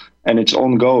suicidal, and it's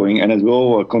ongoing, and it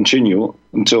will continue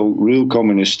until real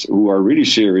communists who are really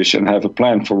serious and have a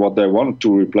plan for what they want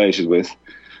to replace it with,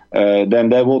 then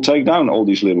they will take down all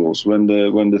these liberals when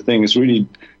the thing is really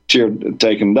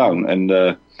taken down.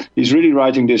 And he's really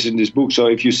writing this in this book. So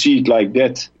if you see it like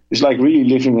that, it's like really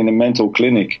living in a mental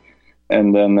clinic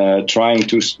and then trying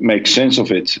to make sense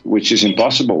of it, which is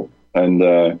impossible. And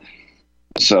and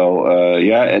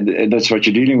that's what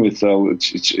you're dealing with. So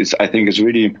it's I think it's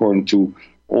really important to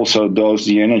also dose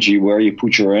the energy where you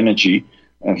put your energy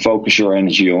and focus your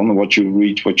energy on what you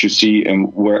reach, what you see,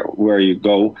 and where you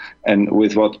go, and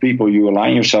with what people you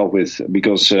align yourself with,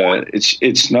 because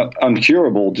it's not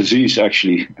uncurable disease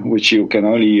actually, which you can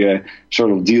only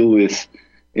sort of deal with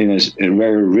in a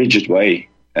very rigid way,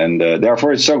 and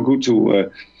therefore it's so good to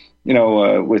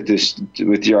with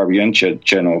the RBN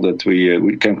channel that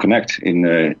we can connect in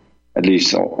at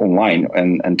least online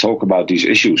and talk about these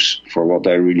issues for what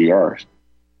they really are.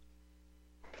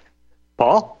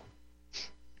 Paul?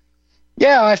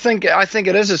 Yeah, I think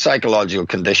it is a psychological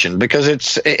condition because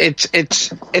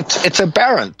it's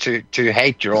aberrant to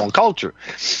hate your own culture.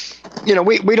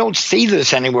 We don't see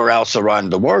this anywhere else around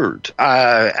the world,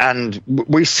 and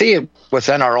we see it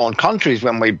within our own countries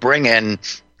when we bring in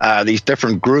these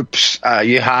different groups.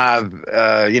 You have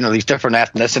these different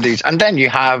ethnicities, and then you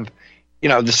have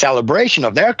the celebration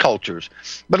of their cultures.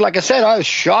 But like I said, I was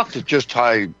shocked at just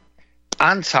how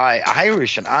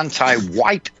anti-Irish and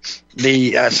anti-white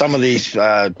some of these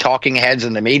talking heads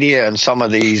in the media and some of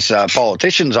these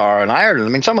politicians are in Ireland. I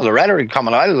mean, some of the rhetoric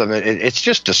coming out of them, it's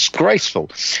just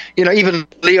disgraceful. Even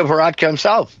Leo Varadkar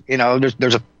himself,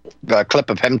 there's a clip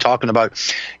of him talking about,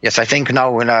 yes, I think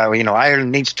now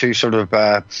Ireland needs to sort of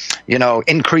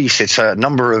increase its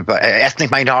number of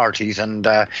ethnic minorities, and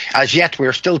as yet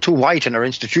we're still too white in our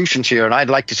institutions here, and I'd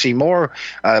like to see more.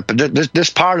 But this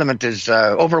Parliament is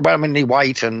overwhelmingly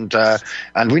white, and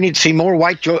we need to see more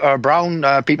white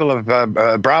brown people of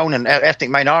brown and ethnic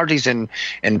minorities in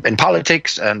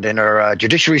politics and in our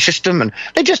judiciary system. And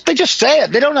they just say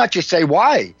it. They don't actually say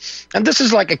why. And this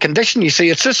is like a condition. You see,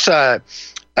 it's this.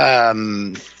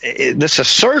 This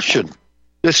assertion,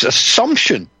 this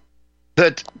assumption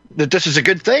that this is a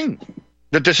good thing,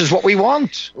 that this is what we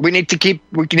want. We need to keep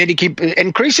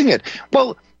increasing it.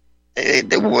 Well,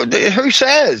 who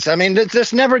says? I mean,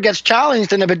 this never gets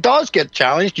challenged, and if it does get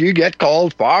challenged, you get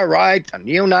called far right, a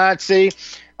neo-Nazi,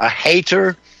 a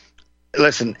hater.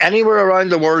 listen, anywhere around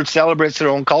the world celebrates their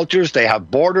own cultures. They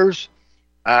have borders.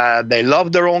 They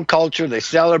love their own culture. They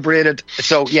celebrate it.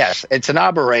 So, yes, it's an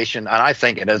aberration, and I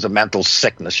think it is a mental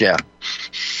sickness, yeah.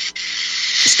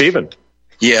 Stephen?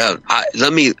 Yeah,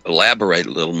 let me elaborate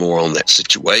a little more on that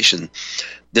situation.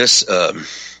 This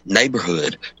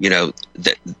neighborhood,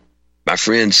 that my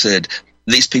friend said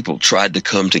these people tried to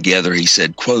come together, he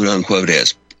said, quote unquote,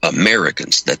 as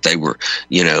Americans, that they were,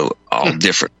 all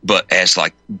different, but as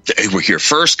like they were here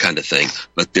first kind of thing,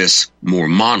 but this more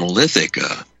monolithic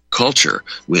culture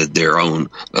with their own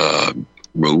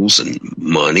rules and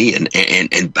money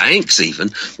and banks even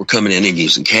were coming in and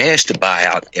using cash to buy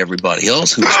out everybody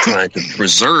else who was trying to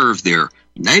preserve their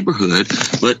neighborhood.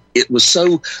 But it was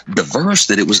so diverse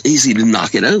that it was easy to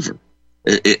knock it over.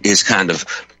 It was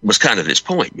kind of his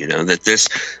point,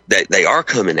 that they are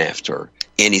coming after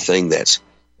anything that's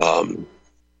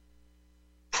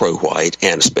pro-white,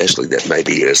 and especially that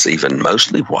maybe is even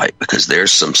mostly white, because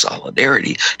there's some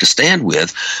solidarity to stand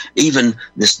with. Even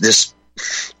this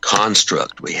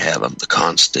construct we have of the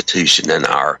Constitution and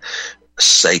our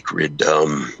sacred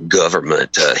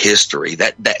government history,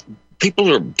 that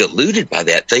people are deluded by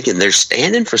that, thinking they're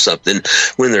standing for something.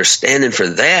 When they're standing for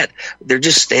that, they're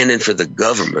just standing for the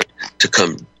government to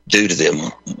come do to them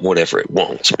whatever it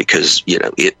wants, because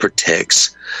it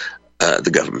protects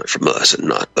the government from us and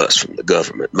not us from the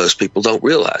government. Most people don't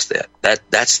realize that.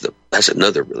 That's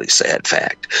another really sad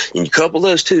fact. And you couple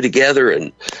those two together,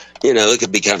 and it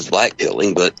could be kind of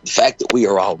blackpilling, but the fact that we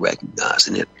are all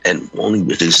recognizing it and wanting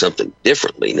to do something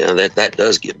differently now, that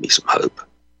does give me some hope.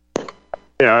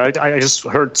 Yeah, I just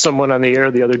heard someone on the air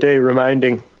the other day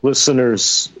reminding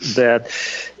listeners that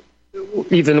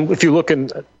even if you look in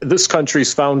this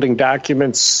country's founding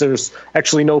documents, there's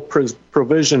actually no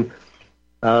provision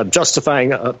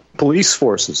justifying police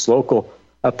forces, local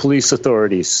police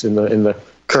authorities in the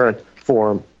current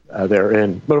form they're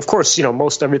in. But of course,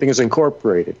 most everything is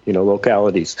incorporated.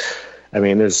 Localities. I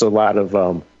mean, there's a lot of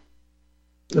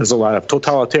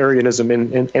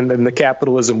totalitarianism in the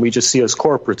capitalism we just see as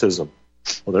corporatism.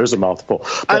 Well, there's a mouthful.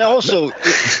 And also,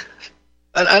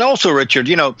 Richard,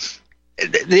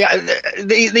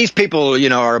 these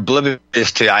people, are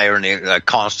oblivious to irony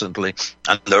constantly,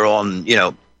 and they're on,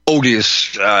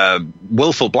 odious,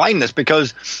 willful blindness,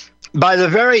 because by the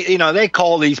very, they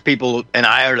call these people in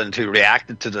Ireland who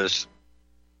reacted to this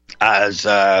as,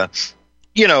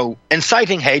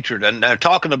 inciting hatred, and they're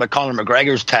talking about Conor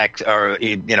McGregor's text or,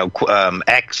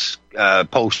 X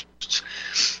posts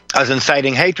as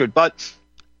inciting hatred. But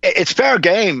it's fair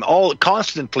game all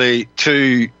constantly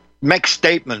to make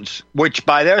statements which,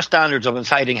 by their standards of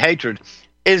inciting hatred,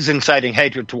 is inciting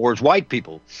hatred towards white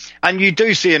people. And you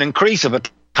do see an increase of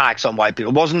attacks on white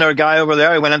people. Wasn't there a guy over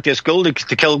there who went into a school to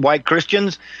kill white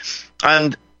Christians?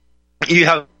 And you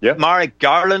have Merrick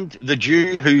Garland, the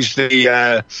Jew, who's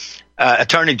the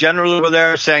Attorney General over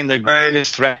there, saying the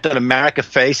greatest threat that America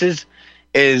faces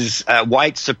is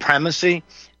white supremacy.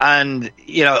 And,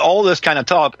 all this kind of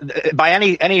talk, by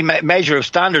any measure of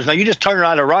standards. Now, you just turn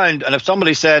that around, and if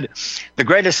somebody said the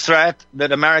greatest threat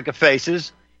that America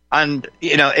faces and,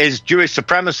 is Jewish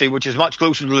supremacy, which is much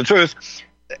closer to the truth,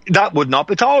 that would not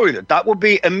be tolerated. That would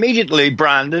be immediately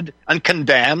branded and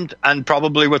condemned, and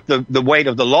probably with the weight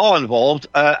of the law involved,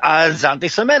 as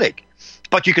anti-Semitic.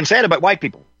 But you can say it about white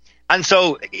people. And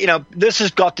so, this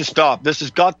has got to stop. This has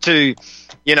got to,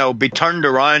 be turned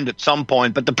around at some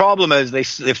point. But the problem is they've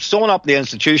sewn up the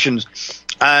institutions,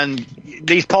 and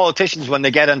these politicians, when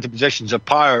they get into positions of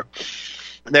power,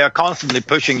 they are constantly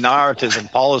pushing narratives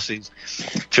and policies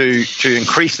to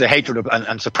increase the hatred of,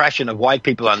 and suppression of white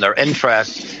people and their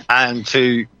interests, and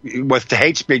with the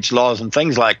hate speech laws and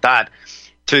things like that,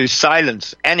 to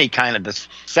silence any kind of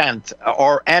dissent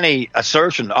or any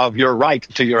assertion of your right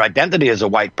to your identity as a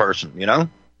white person,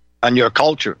 and your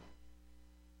culture.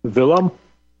 Willem?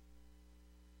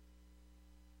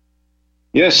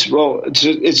 Yes, well,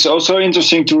 it's also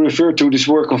interesting to refer to this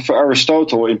work of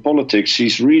Aristotle in politics.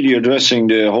 He's really addressing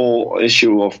the whole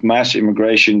issue of mass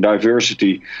immigration,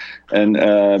 diversity, and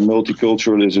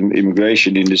multiculturalism,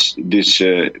 immigration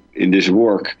in this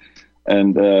work.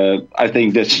 And I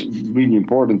think that's really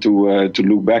important to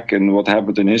look back and what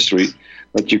happened in history.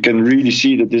 But you can really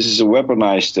see that this is a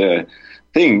weaponized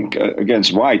thing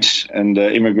against whites, and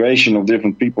immigration of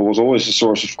different people was always a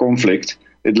source of conflict.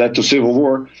 It led to civil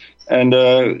war. And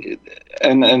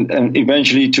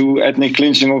eventually to ethnic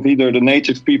cleansing of either the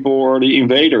native people or the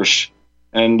invaders.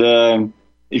 And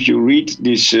if you read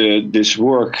this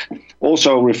work,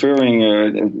 also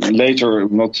referring later,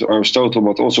 not Aristotle,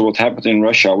 but also what happened in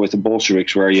Russia with the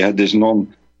Bolsheviks, where you had this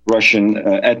non-Russian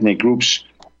ethnic groups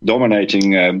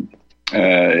dominating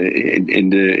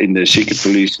in the secret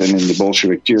police and in the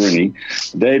Bolshevik tyranny,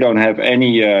 they don't have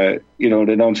any, they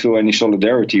don't feel any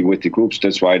solidarity with the groups.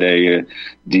 That's why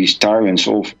these tyrants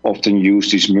often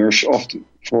use these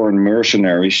foreign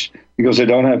mercenaries, because they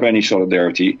don't have any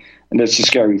solidarity. And that's the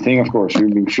scary thing, of course.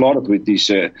 We've been flooded with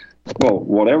these,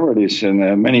 whatever it is,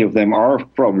 and many of them are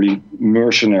probably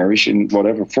mercenaries in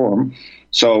whatever form.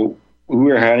 So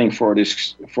we're heading for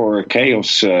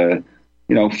chaos.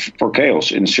 For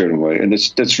chaos in a certain way, and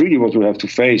that's really what we have to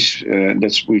face.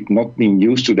 We've not been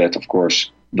used to that, of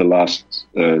course, the last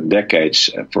decades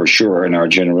for sure. In our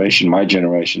generation, my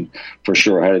generation, for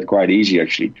sure, had it quite easy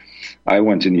actually. I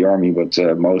went in the army, but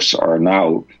most are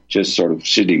now just sort of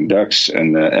sitting ducks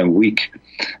and weak.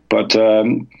 But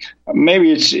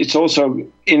maybe it's also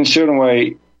in a certain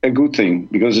way a good thing,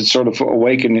 because it's sort of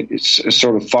it's a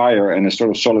sort of fire and a sort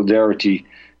of solidarity.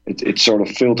 It sort of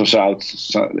filters out,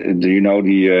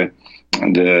 the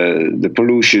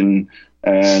pollution,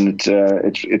 and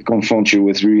it confronts you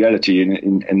with reality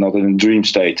and not in a dream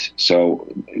state. So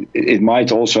it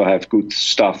might also have good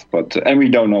stuff, and we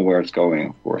don't know where it's going,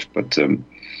 of course. But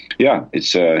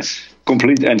it's a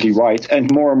complete anti-right,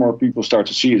 and more people start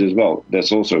to see it as well.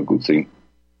 That's also a good thing.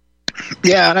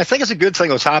 Yeah, and I think it's a good thing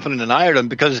what's happening in Ireland,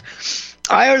 because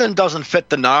Ireland doesn't fit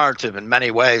the narrative in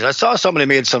many ways. I saw somebody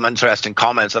made some interesting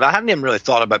comments that I hadn't even really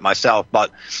thought about myself,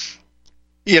 but,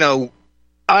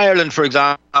 Ireland, for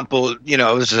example,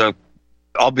 this is an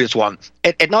obvious one.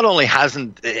 It not only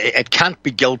it can't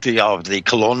be guilty of the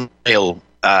colonial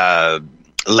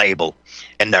label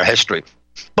in their history,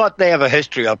 but they have a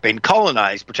history of being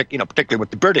colonized, particularly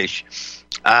with the British.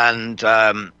 And,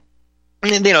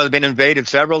 they've been invaded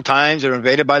several times. They're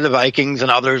invaded by the Vikings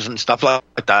and others and stuff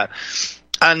like that.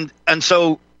 And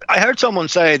so I heard someone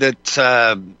say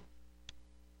that,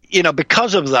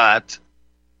 because of that,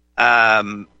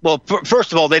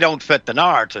 first of all, they don't fit the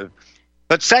narrative.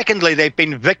 But secondly, they've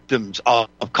been victims of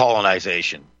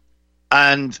colonization.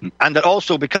 And that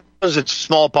also, because it's a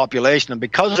small population and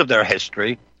because of their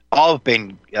history of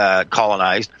being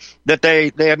colonized, that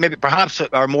they maybe perhaps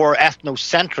are more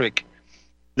ethnocentric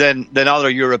than other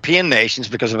European nations,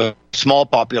 because of a small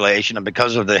population and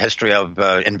because of the history of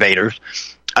invaders,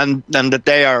 and that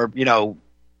they are,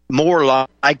 more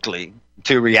likely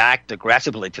to react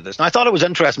aggressively to this. And I thought it was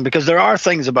interesting, because there are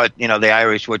things about, the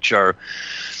Irish which are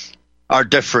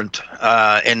different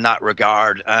in that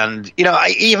regard. And,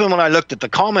 even when I looked at the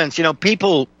comments,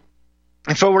 people,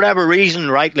 for whatever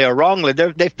reason, rightly or wrongly,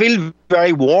 they feel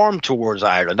very warm towards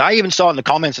Ireland. I even saw in the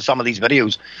comments of some of these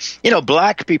videos,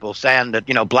 black people saying that,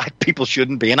 black people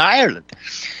shouldn't be in Ireland.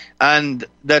 And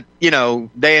that,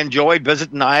 they enjoyed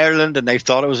visiting Ireland and they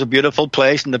thought it was a beautiful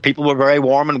place and the people were very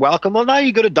warm and welcome. Well, now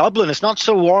you go to Dublin, it's not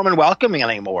so warm and welcoming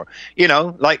anymore.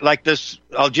 Like this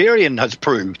Algerian has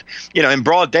proved, in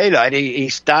broad daylight, he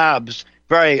stabs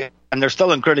and they're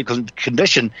still in critical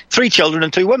condition, 3 children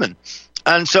and 2 women.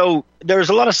 And so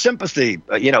there's a lot of sympathy,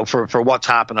 for what's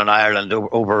happened in Ireland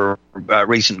over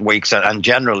recent weeks and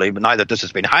generally, but now that this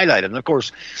has been highlighted. And of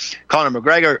course, Conor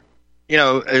McGregor,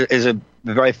 is a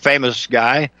very famous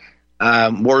guy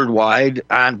worldwide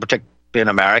and particularly in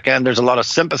America. And there's a lot of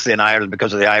sympathy in Ireland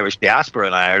because of the Irish diaspora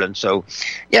in Ireland. So,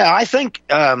 yeah, I think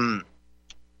they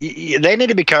need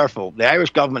to be careful. The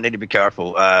Irish government need to be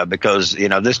careful because,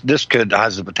 this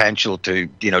has the potential to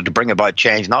bring about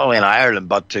change, not only in Ireland,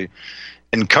 but to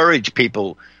encourage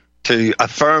people to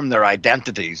affirm their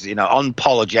identities,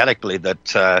 unapologetically,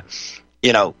 that,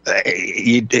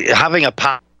 having a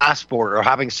passport or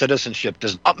having citizenship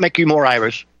does not make you more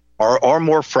Irish or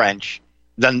more French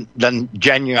than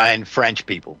genuine French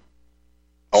people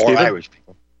or Steven? Irish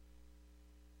people.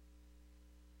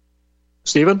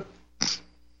 Steven?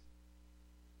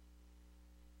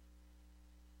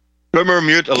 Boomer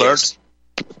mute alert.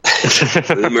 Yes.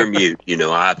 Boomer mute.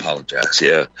 I apologize.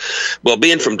 Yeah. Well,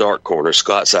 being from Dark Corner,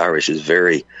 Scots Irish is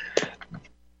very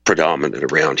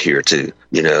predominant around here too.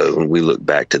 When we look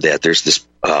back to that, there's this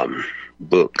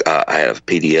book I have a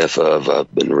PDF of.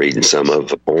 I've been reading some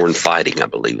of Born Fighting, I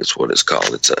believe it's what it's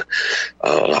called. It's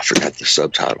I forgot the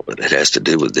subtitle, but it has to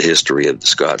do with the history of the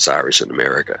Scots Irish in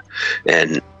America.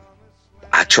 And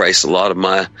I trace a lot of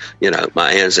my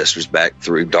ancestors back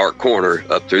through Dark Corner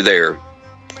up through there.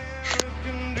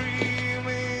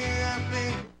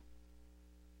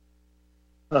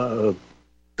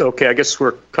 Okay, I guess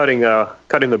we're cutting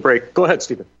the break. Go ahead,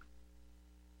 Stephen.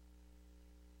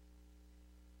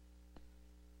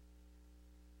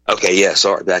 Okay, yeah,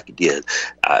 sorry, back again.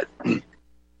 I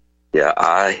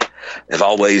have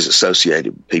always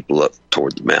associated people up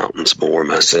toward the mountains more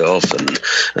myself, and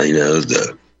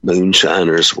the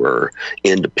moonshiners were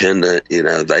independent.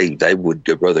 They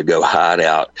would rather go hide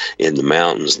out in the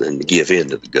mountains than to give in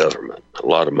to the government. A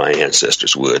lot of my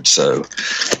ancestors would. So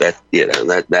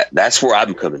that's where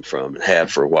I'm coming from and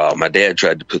have for a while. My dad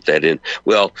tried to put that in.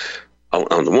 Well,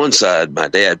 on the one side, my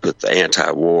dad put the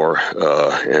anti-war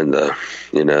and the,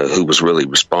 who was really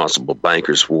responsible,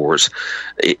 bankers' wars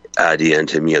idea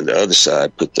into me. On the other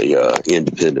side, put the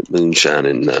independent moonshine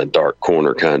in dark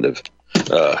corner kind of,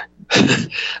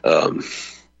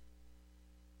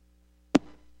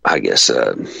 I guess,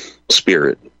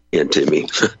 spirit into me.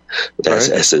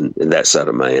 That's in that side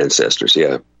of my ancestors.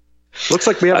 Yeah. Looks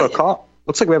like we have a call.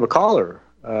 Looks like we have a caller.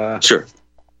 Sure.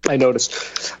 I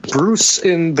noticed Bruce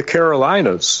in the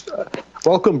Carolinas.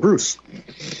 Welcome, Bruce.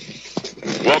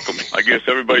 Welcome. I guess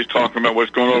everybody's talking about what's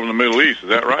going on in the Middle East. Is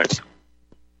that right?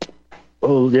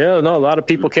 Well, yeah, no, a lot of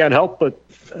people can't help but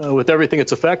with everything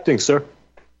it's affecting, sir.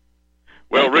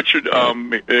 Well, Richard,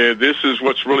 this is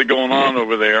what's really going on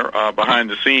over there behind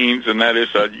the scenes, and that is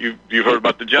you've heard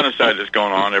about the genocide that's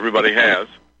going on. Everybody has.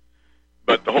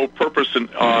 But the whole purpose in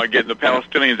getting the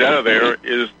Palestinians out of there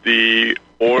is the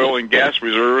oil and gas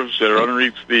reserves that are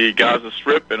underneath the Gaza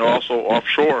Strip and also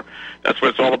offshore. That's what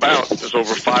it's all about. There's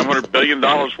over $500 billion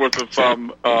worth of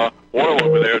oil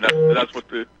over there. That's what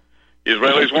the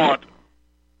Israelis want.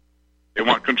 They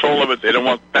want control of it. They don't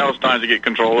want Palestine to get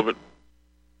control of it.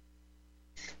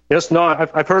 Yes, no,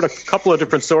 I've heard a couple of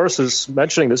different sources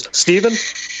mentioning this. Stephen?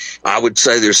 I would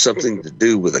say there's something to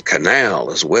do with a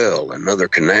canal as well, another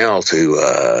canal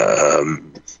to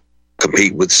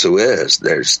compete with Suez.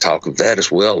 There's talk of that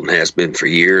as well, and has been for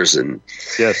years. And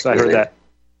yes, I heard that.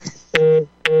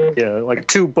 Yeah, like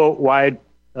 2-boat wide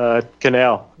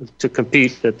canal to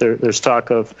compete that there's talk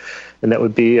of, and that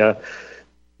would be the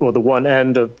one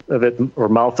end of it or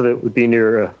mouth of it would be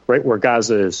near right where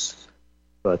Gaza is.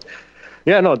 But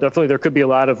yeah, no, definitely there could be a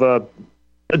lot of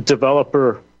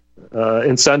developer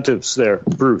incentives there,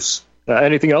 Bruce.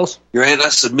 Anything else? You're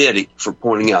anti-Semitic for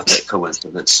pointing out that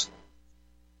coincidence.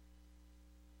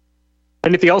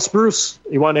 Anything else, Bruce,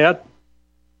 you want to add?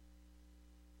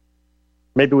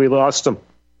 Maybe we lost him.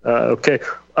 Okay.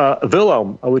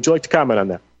 Willem, would you like to comment on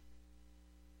that?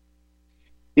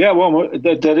 Yeah, well,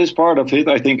 that is part of it,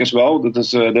 I think, as well. That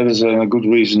is a good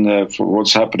reason for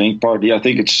what's happening. Partly, I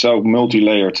think it's so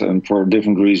multi-layered and for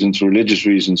different reasons, religious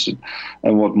reasons,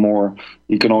 and what more,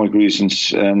 economic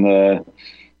reasons, and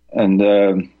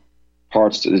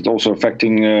parts. It's also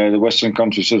affecting the Western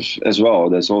countries as well.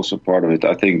 That's also part of it.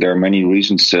 I think there are many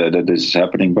reasons that this is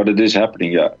happening, but it is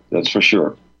happening. Yeah, that's for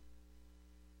sure.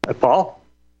 Paul?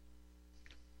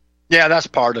 Yeah, that's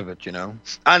part of it,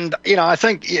 And, I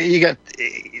think you get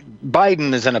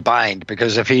Biden is in a bind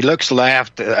because if he looks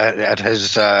left at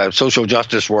his social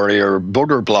justice warrior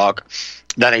voter bloc,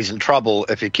 then he's in trouble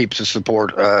if he keeps the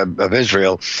support of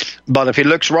Israel. But if he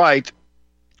looks right,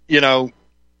 he's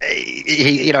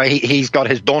got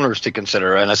his donors to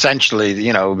consider. And essentially,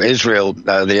 Israel,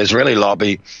 the Israeli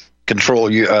lobby control,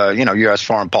 U.S.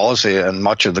 foreign policy and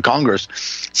much of the Congress.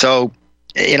 So,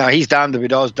 he's damned if he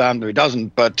does, damned if he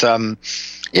doesn't. But,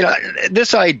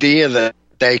 this idea that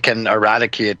they can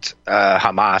eradicate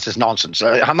Hamas is nonsense.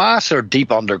 Hamas are deep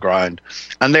underground,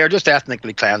 and they're just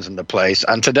ethnically cleansing the place.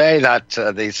 And today that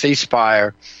the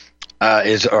ceasefire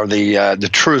the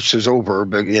truce is over,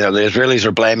 but, the Israelis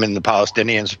are blaming the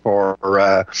Palestinians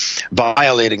for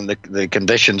violating the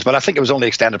conditions. But I think it was only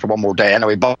extended for one more day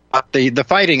anyway. But the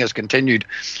fighting has continued.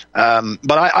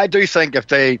 But I do think if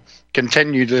they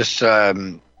continue this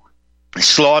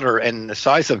slaughter in the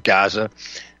south of Gaza,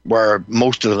 where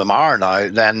most of them are now,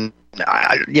 then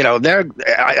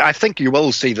I think you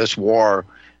will see this war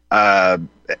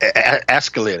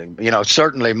escalating.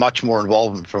 Certainly much more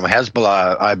involvement from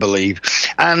Hezbollah, I believe,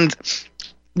 and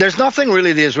there's nothing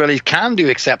really the Israelis can do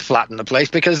except flatten the place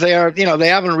because they are, they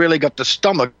haven't really got the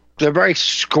stomach. They're very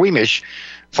squeamish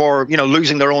for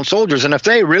losing their own soldiers, and if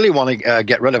they really want to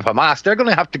get rid of Hamas, they're going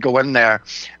to have to go in there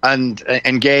and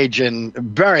engage in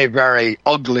very, very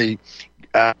ugly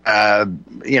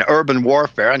urban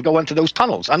warfare and go into those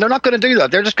tunnels. And they're not going to do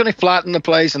that. They're just going to flatten the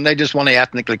place, and they just want to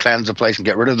ethnically cleanse the place and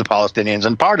get rid of the Palestinians.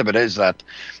 And part of it is that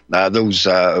those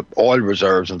oil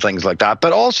reserves and things like that.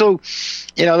 But also,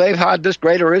 they've had this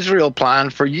Greater Israel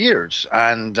plan for years,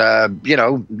 and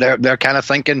they're kind of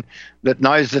thinking that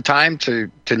now is the time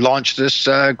to launch this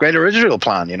Greater Israel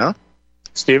plan.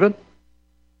 Stephen?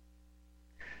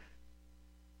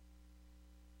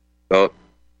 Well,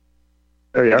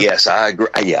 yes, I agree.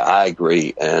 Yeah, I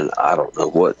agree. And I don't know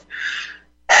what.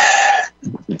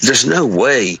 There's no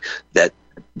way that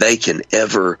they can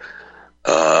ever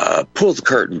pull the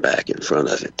curtain back in front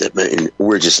of it. And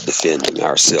we're just defending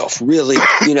ourselves. Really,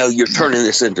 you're turning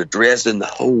this into Dresden. The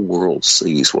whole world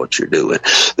sees what you're doing.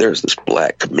 There's this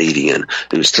black comedian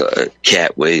who's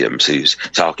Cat Williams, who's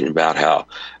talking about how,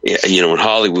 in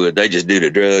Hollywood, they just do the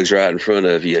drugs right in front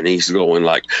of you. And he's going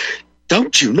like,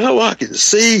 don't you know I can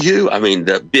see you? I mean,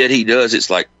 the bit he does, it's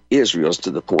like Israel's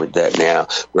to the point that now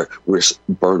we're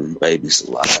burning babies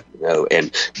alive,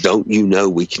 and don't you know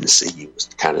we can see you? It's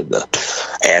kind of the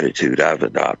attitude I've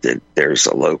adopted. There's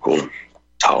a local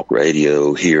talk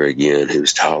radio here again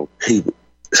who's talking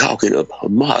of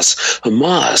Hamas.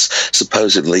 Hamas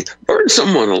supposedly burned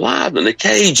someone alive in a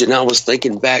cage, and I was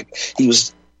thinking back, he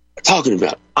was talking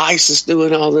about ISIS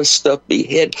doing all this stuff,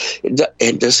 behead.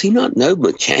 And does he not know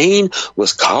McCain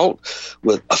was caught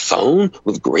with a phone,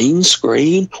 with green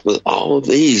screen, with all of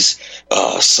these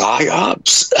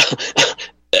psyops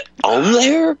on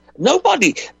there?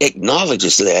 Nobody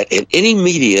acknowledges that in any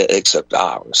media except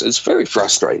ours. It's very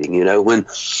frustrating,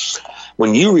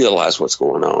 when you realize what's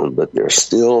going on, but there's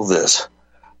still this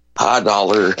high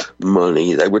dollar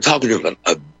money. They were talking about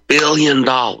 $1 billion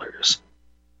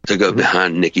to go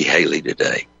behind Nikki Haley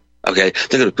today. Okay,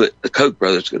 the Koch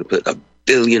brothers are going to put $1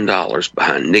 billion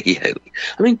behind Nikki Haley.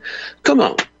 I mean, come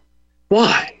on,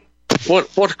 why? What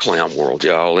a clown world,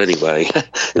 y'all. Anyway,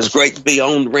 it's great to be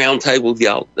on the round table with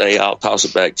y'all today. I'll toss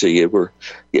it back to you. We're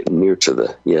getting near to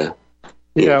the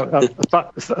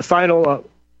final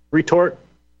retort,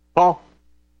 Paul.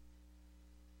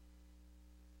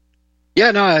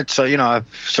 Yeah, no, it's I've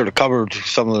sort of covered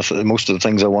most of the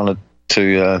things I wanted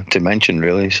to mention,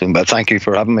 really. So, but thank you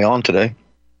for having me on today.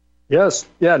 Yes,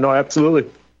 yeah, no,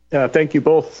 absolutely. Thank you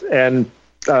both. And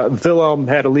Willem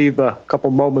had to leave a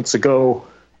couple moments ago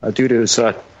due to his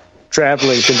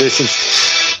traveling conditions.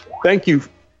 Thank you,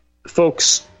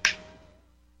 folks,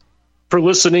 for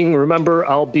listening. Remember,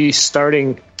 I'll be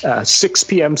starting 6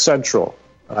 p.m. Central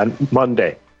on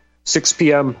Monday, 6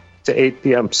 p.m. to 8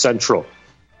 p.m. Central.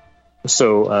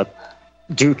 So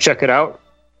do check it out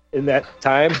in that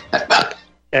time,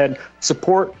 and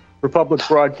support Republic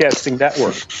Broadcasting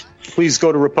Network. Please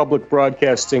go to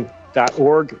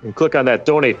republicbroadcasting.org and click on that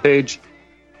donate page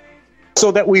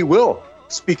so that we will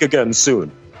speak again soon.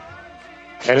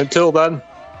 And until then,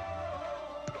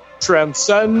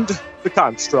 transcend the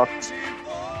construct.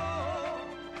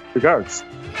 Regards.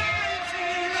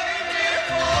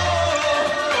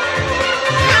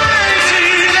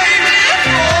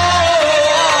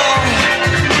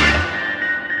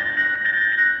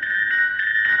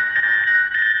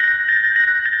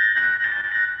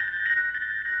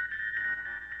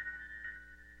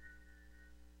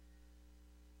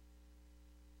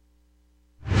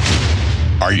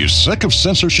 Are you sick of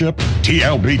censorship?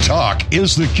 TLB Talk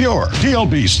is the cure.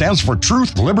 TLB stands for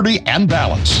Truth, Liberty, and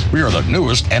Balance. We are the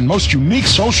newest and most unique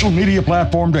social media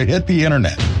platform to hit the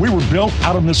internet. We were built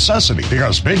out of necessity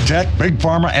because Big Tech, Big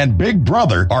Pharma, and Big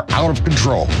Brother are out of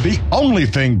control. The only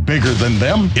thing bigger than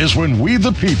them is when we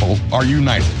the people are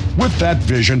united. With that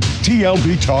vision,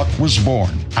 TLB Talk was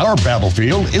born. Our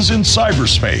battlefield is in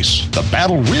cyberspace. The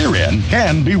battle we're in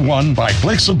can be won by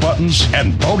clicks of buttons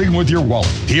and voting with your wallet.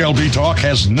 TLB Talk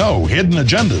has no hidden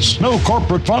agendas, no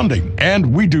corporate funding,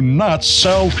 and we do not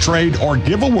sell, trade, or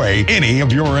give away any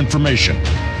of your information.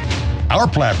 Our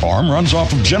platform runs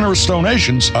off of generous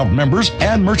donations of members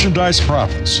and merchandise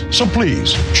profits. So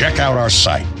please, check out our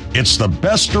site. It's the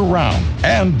best around.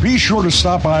 And be sure to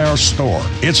stop by our store.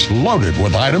 It's loaded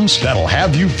with items that'll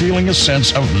have you feeling a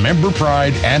sense of member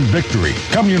pride and victory.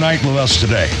 Come unite with us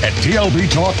today at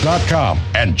tlbtalk.com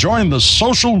and join the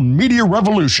social media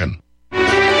revolution.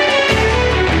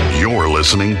 You're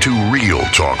listening to Real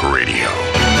Talk Radio,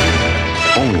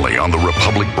 only on the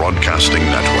Republic Broadcasting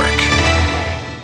Network.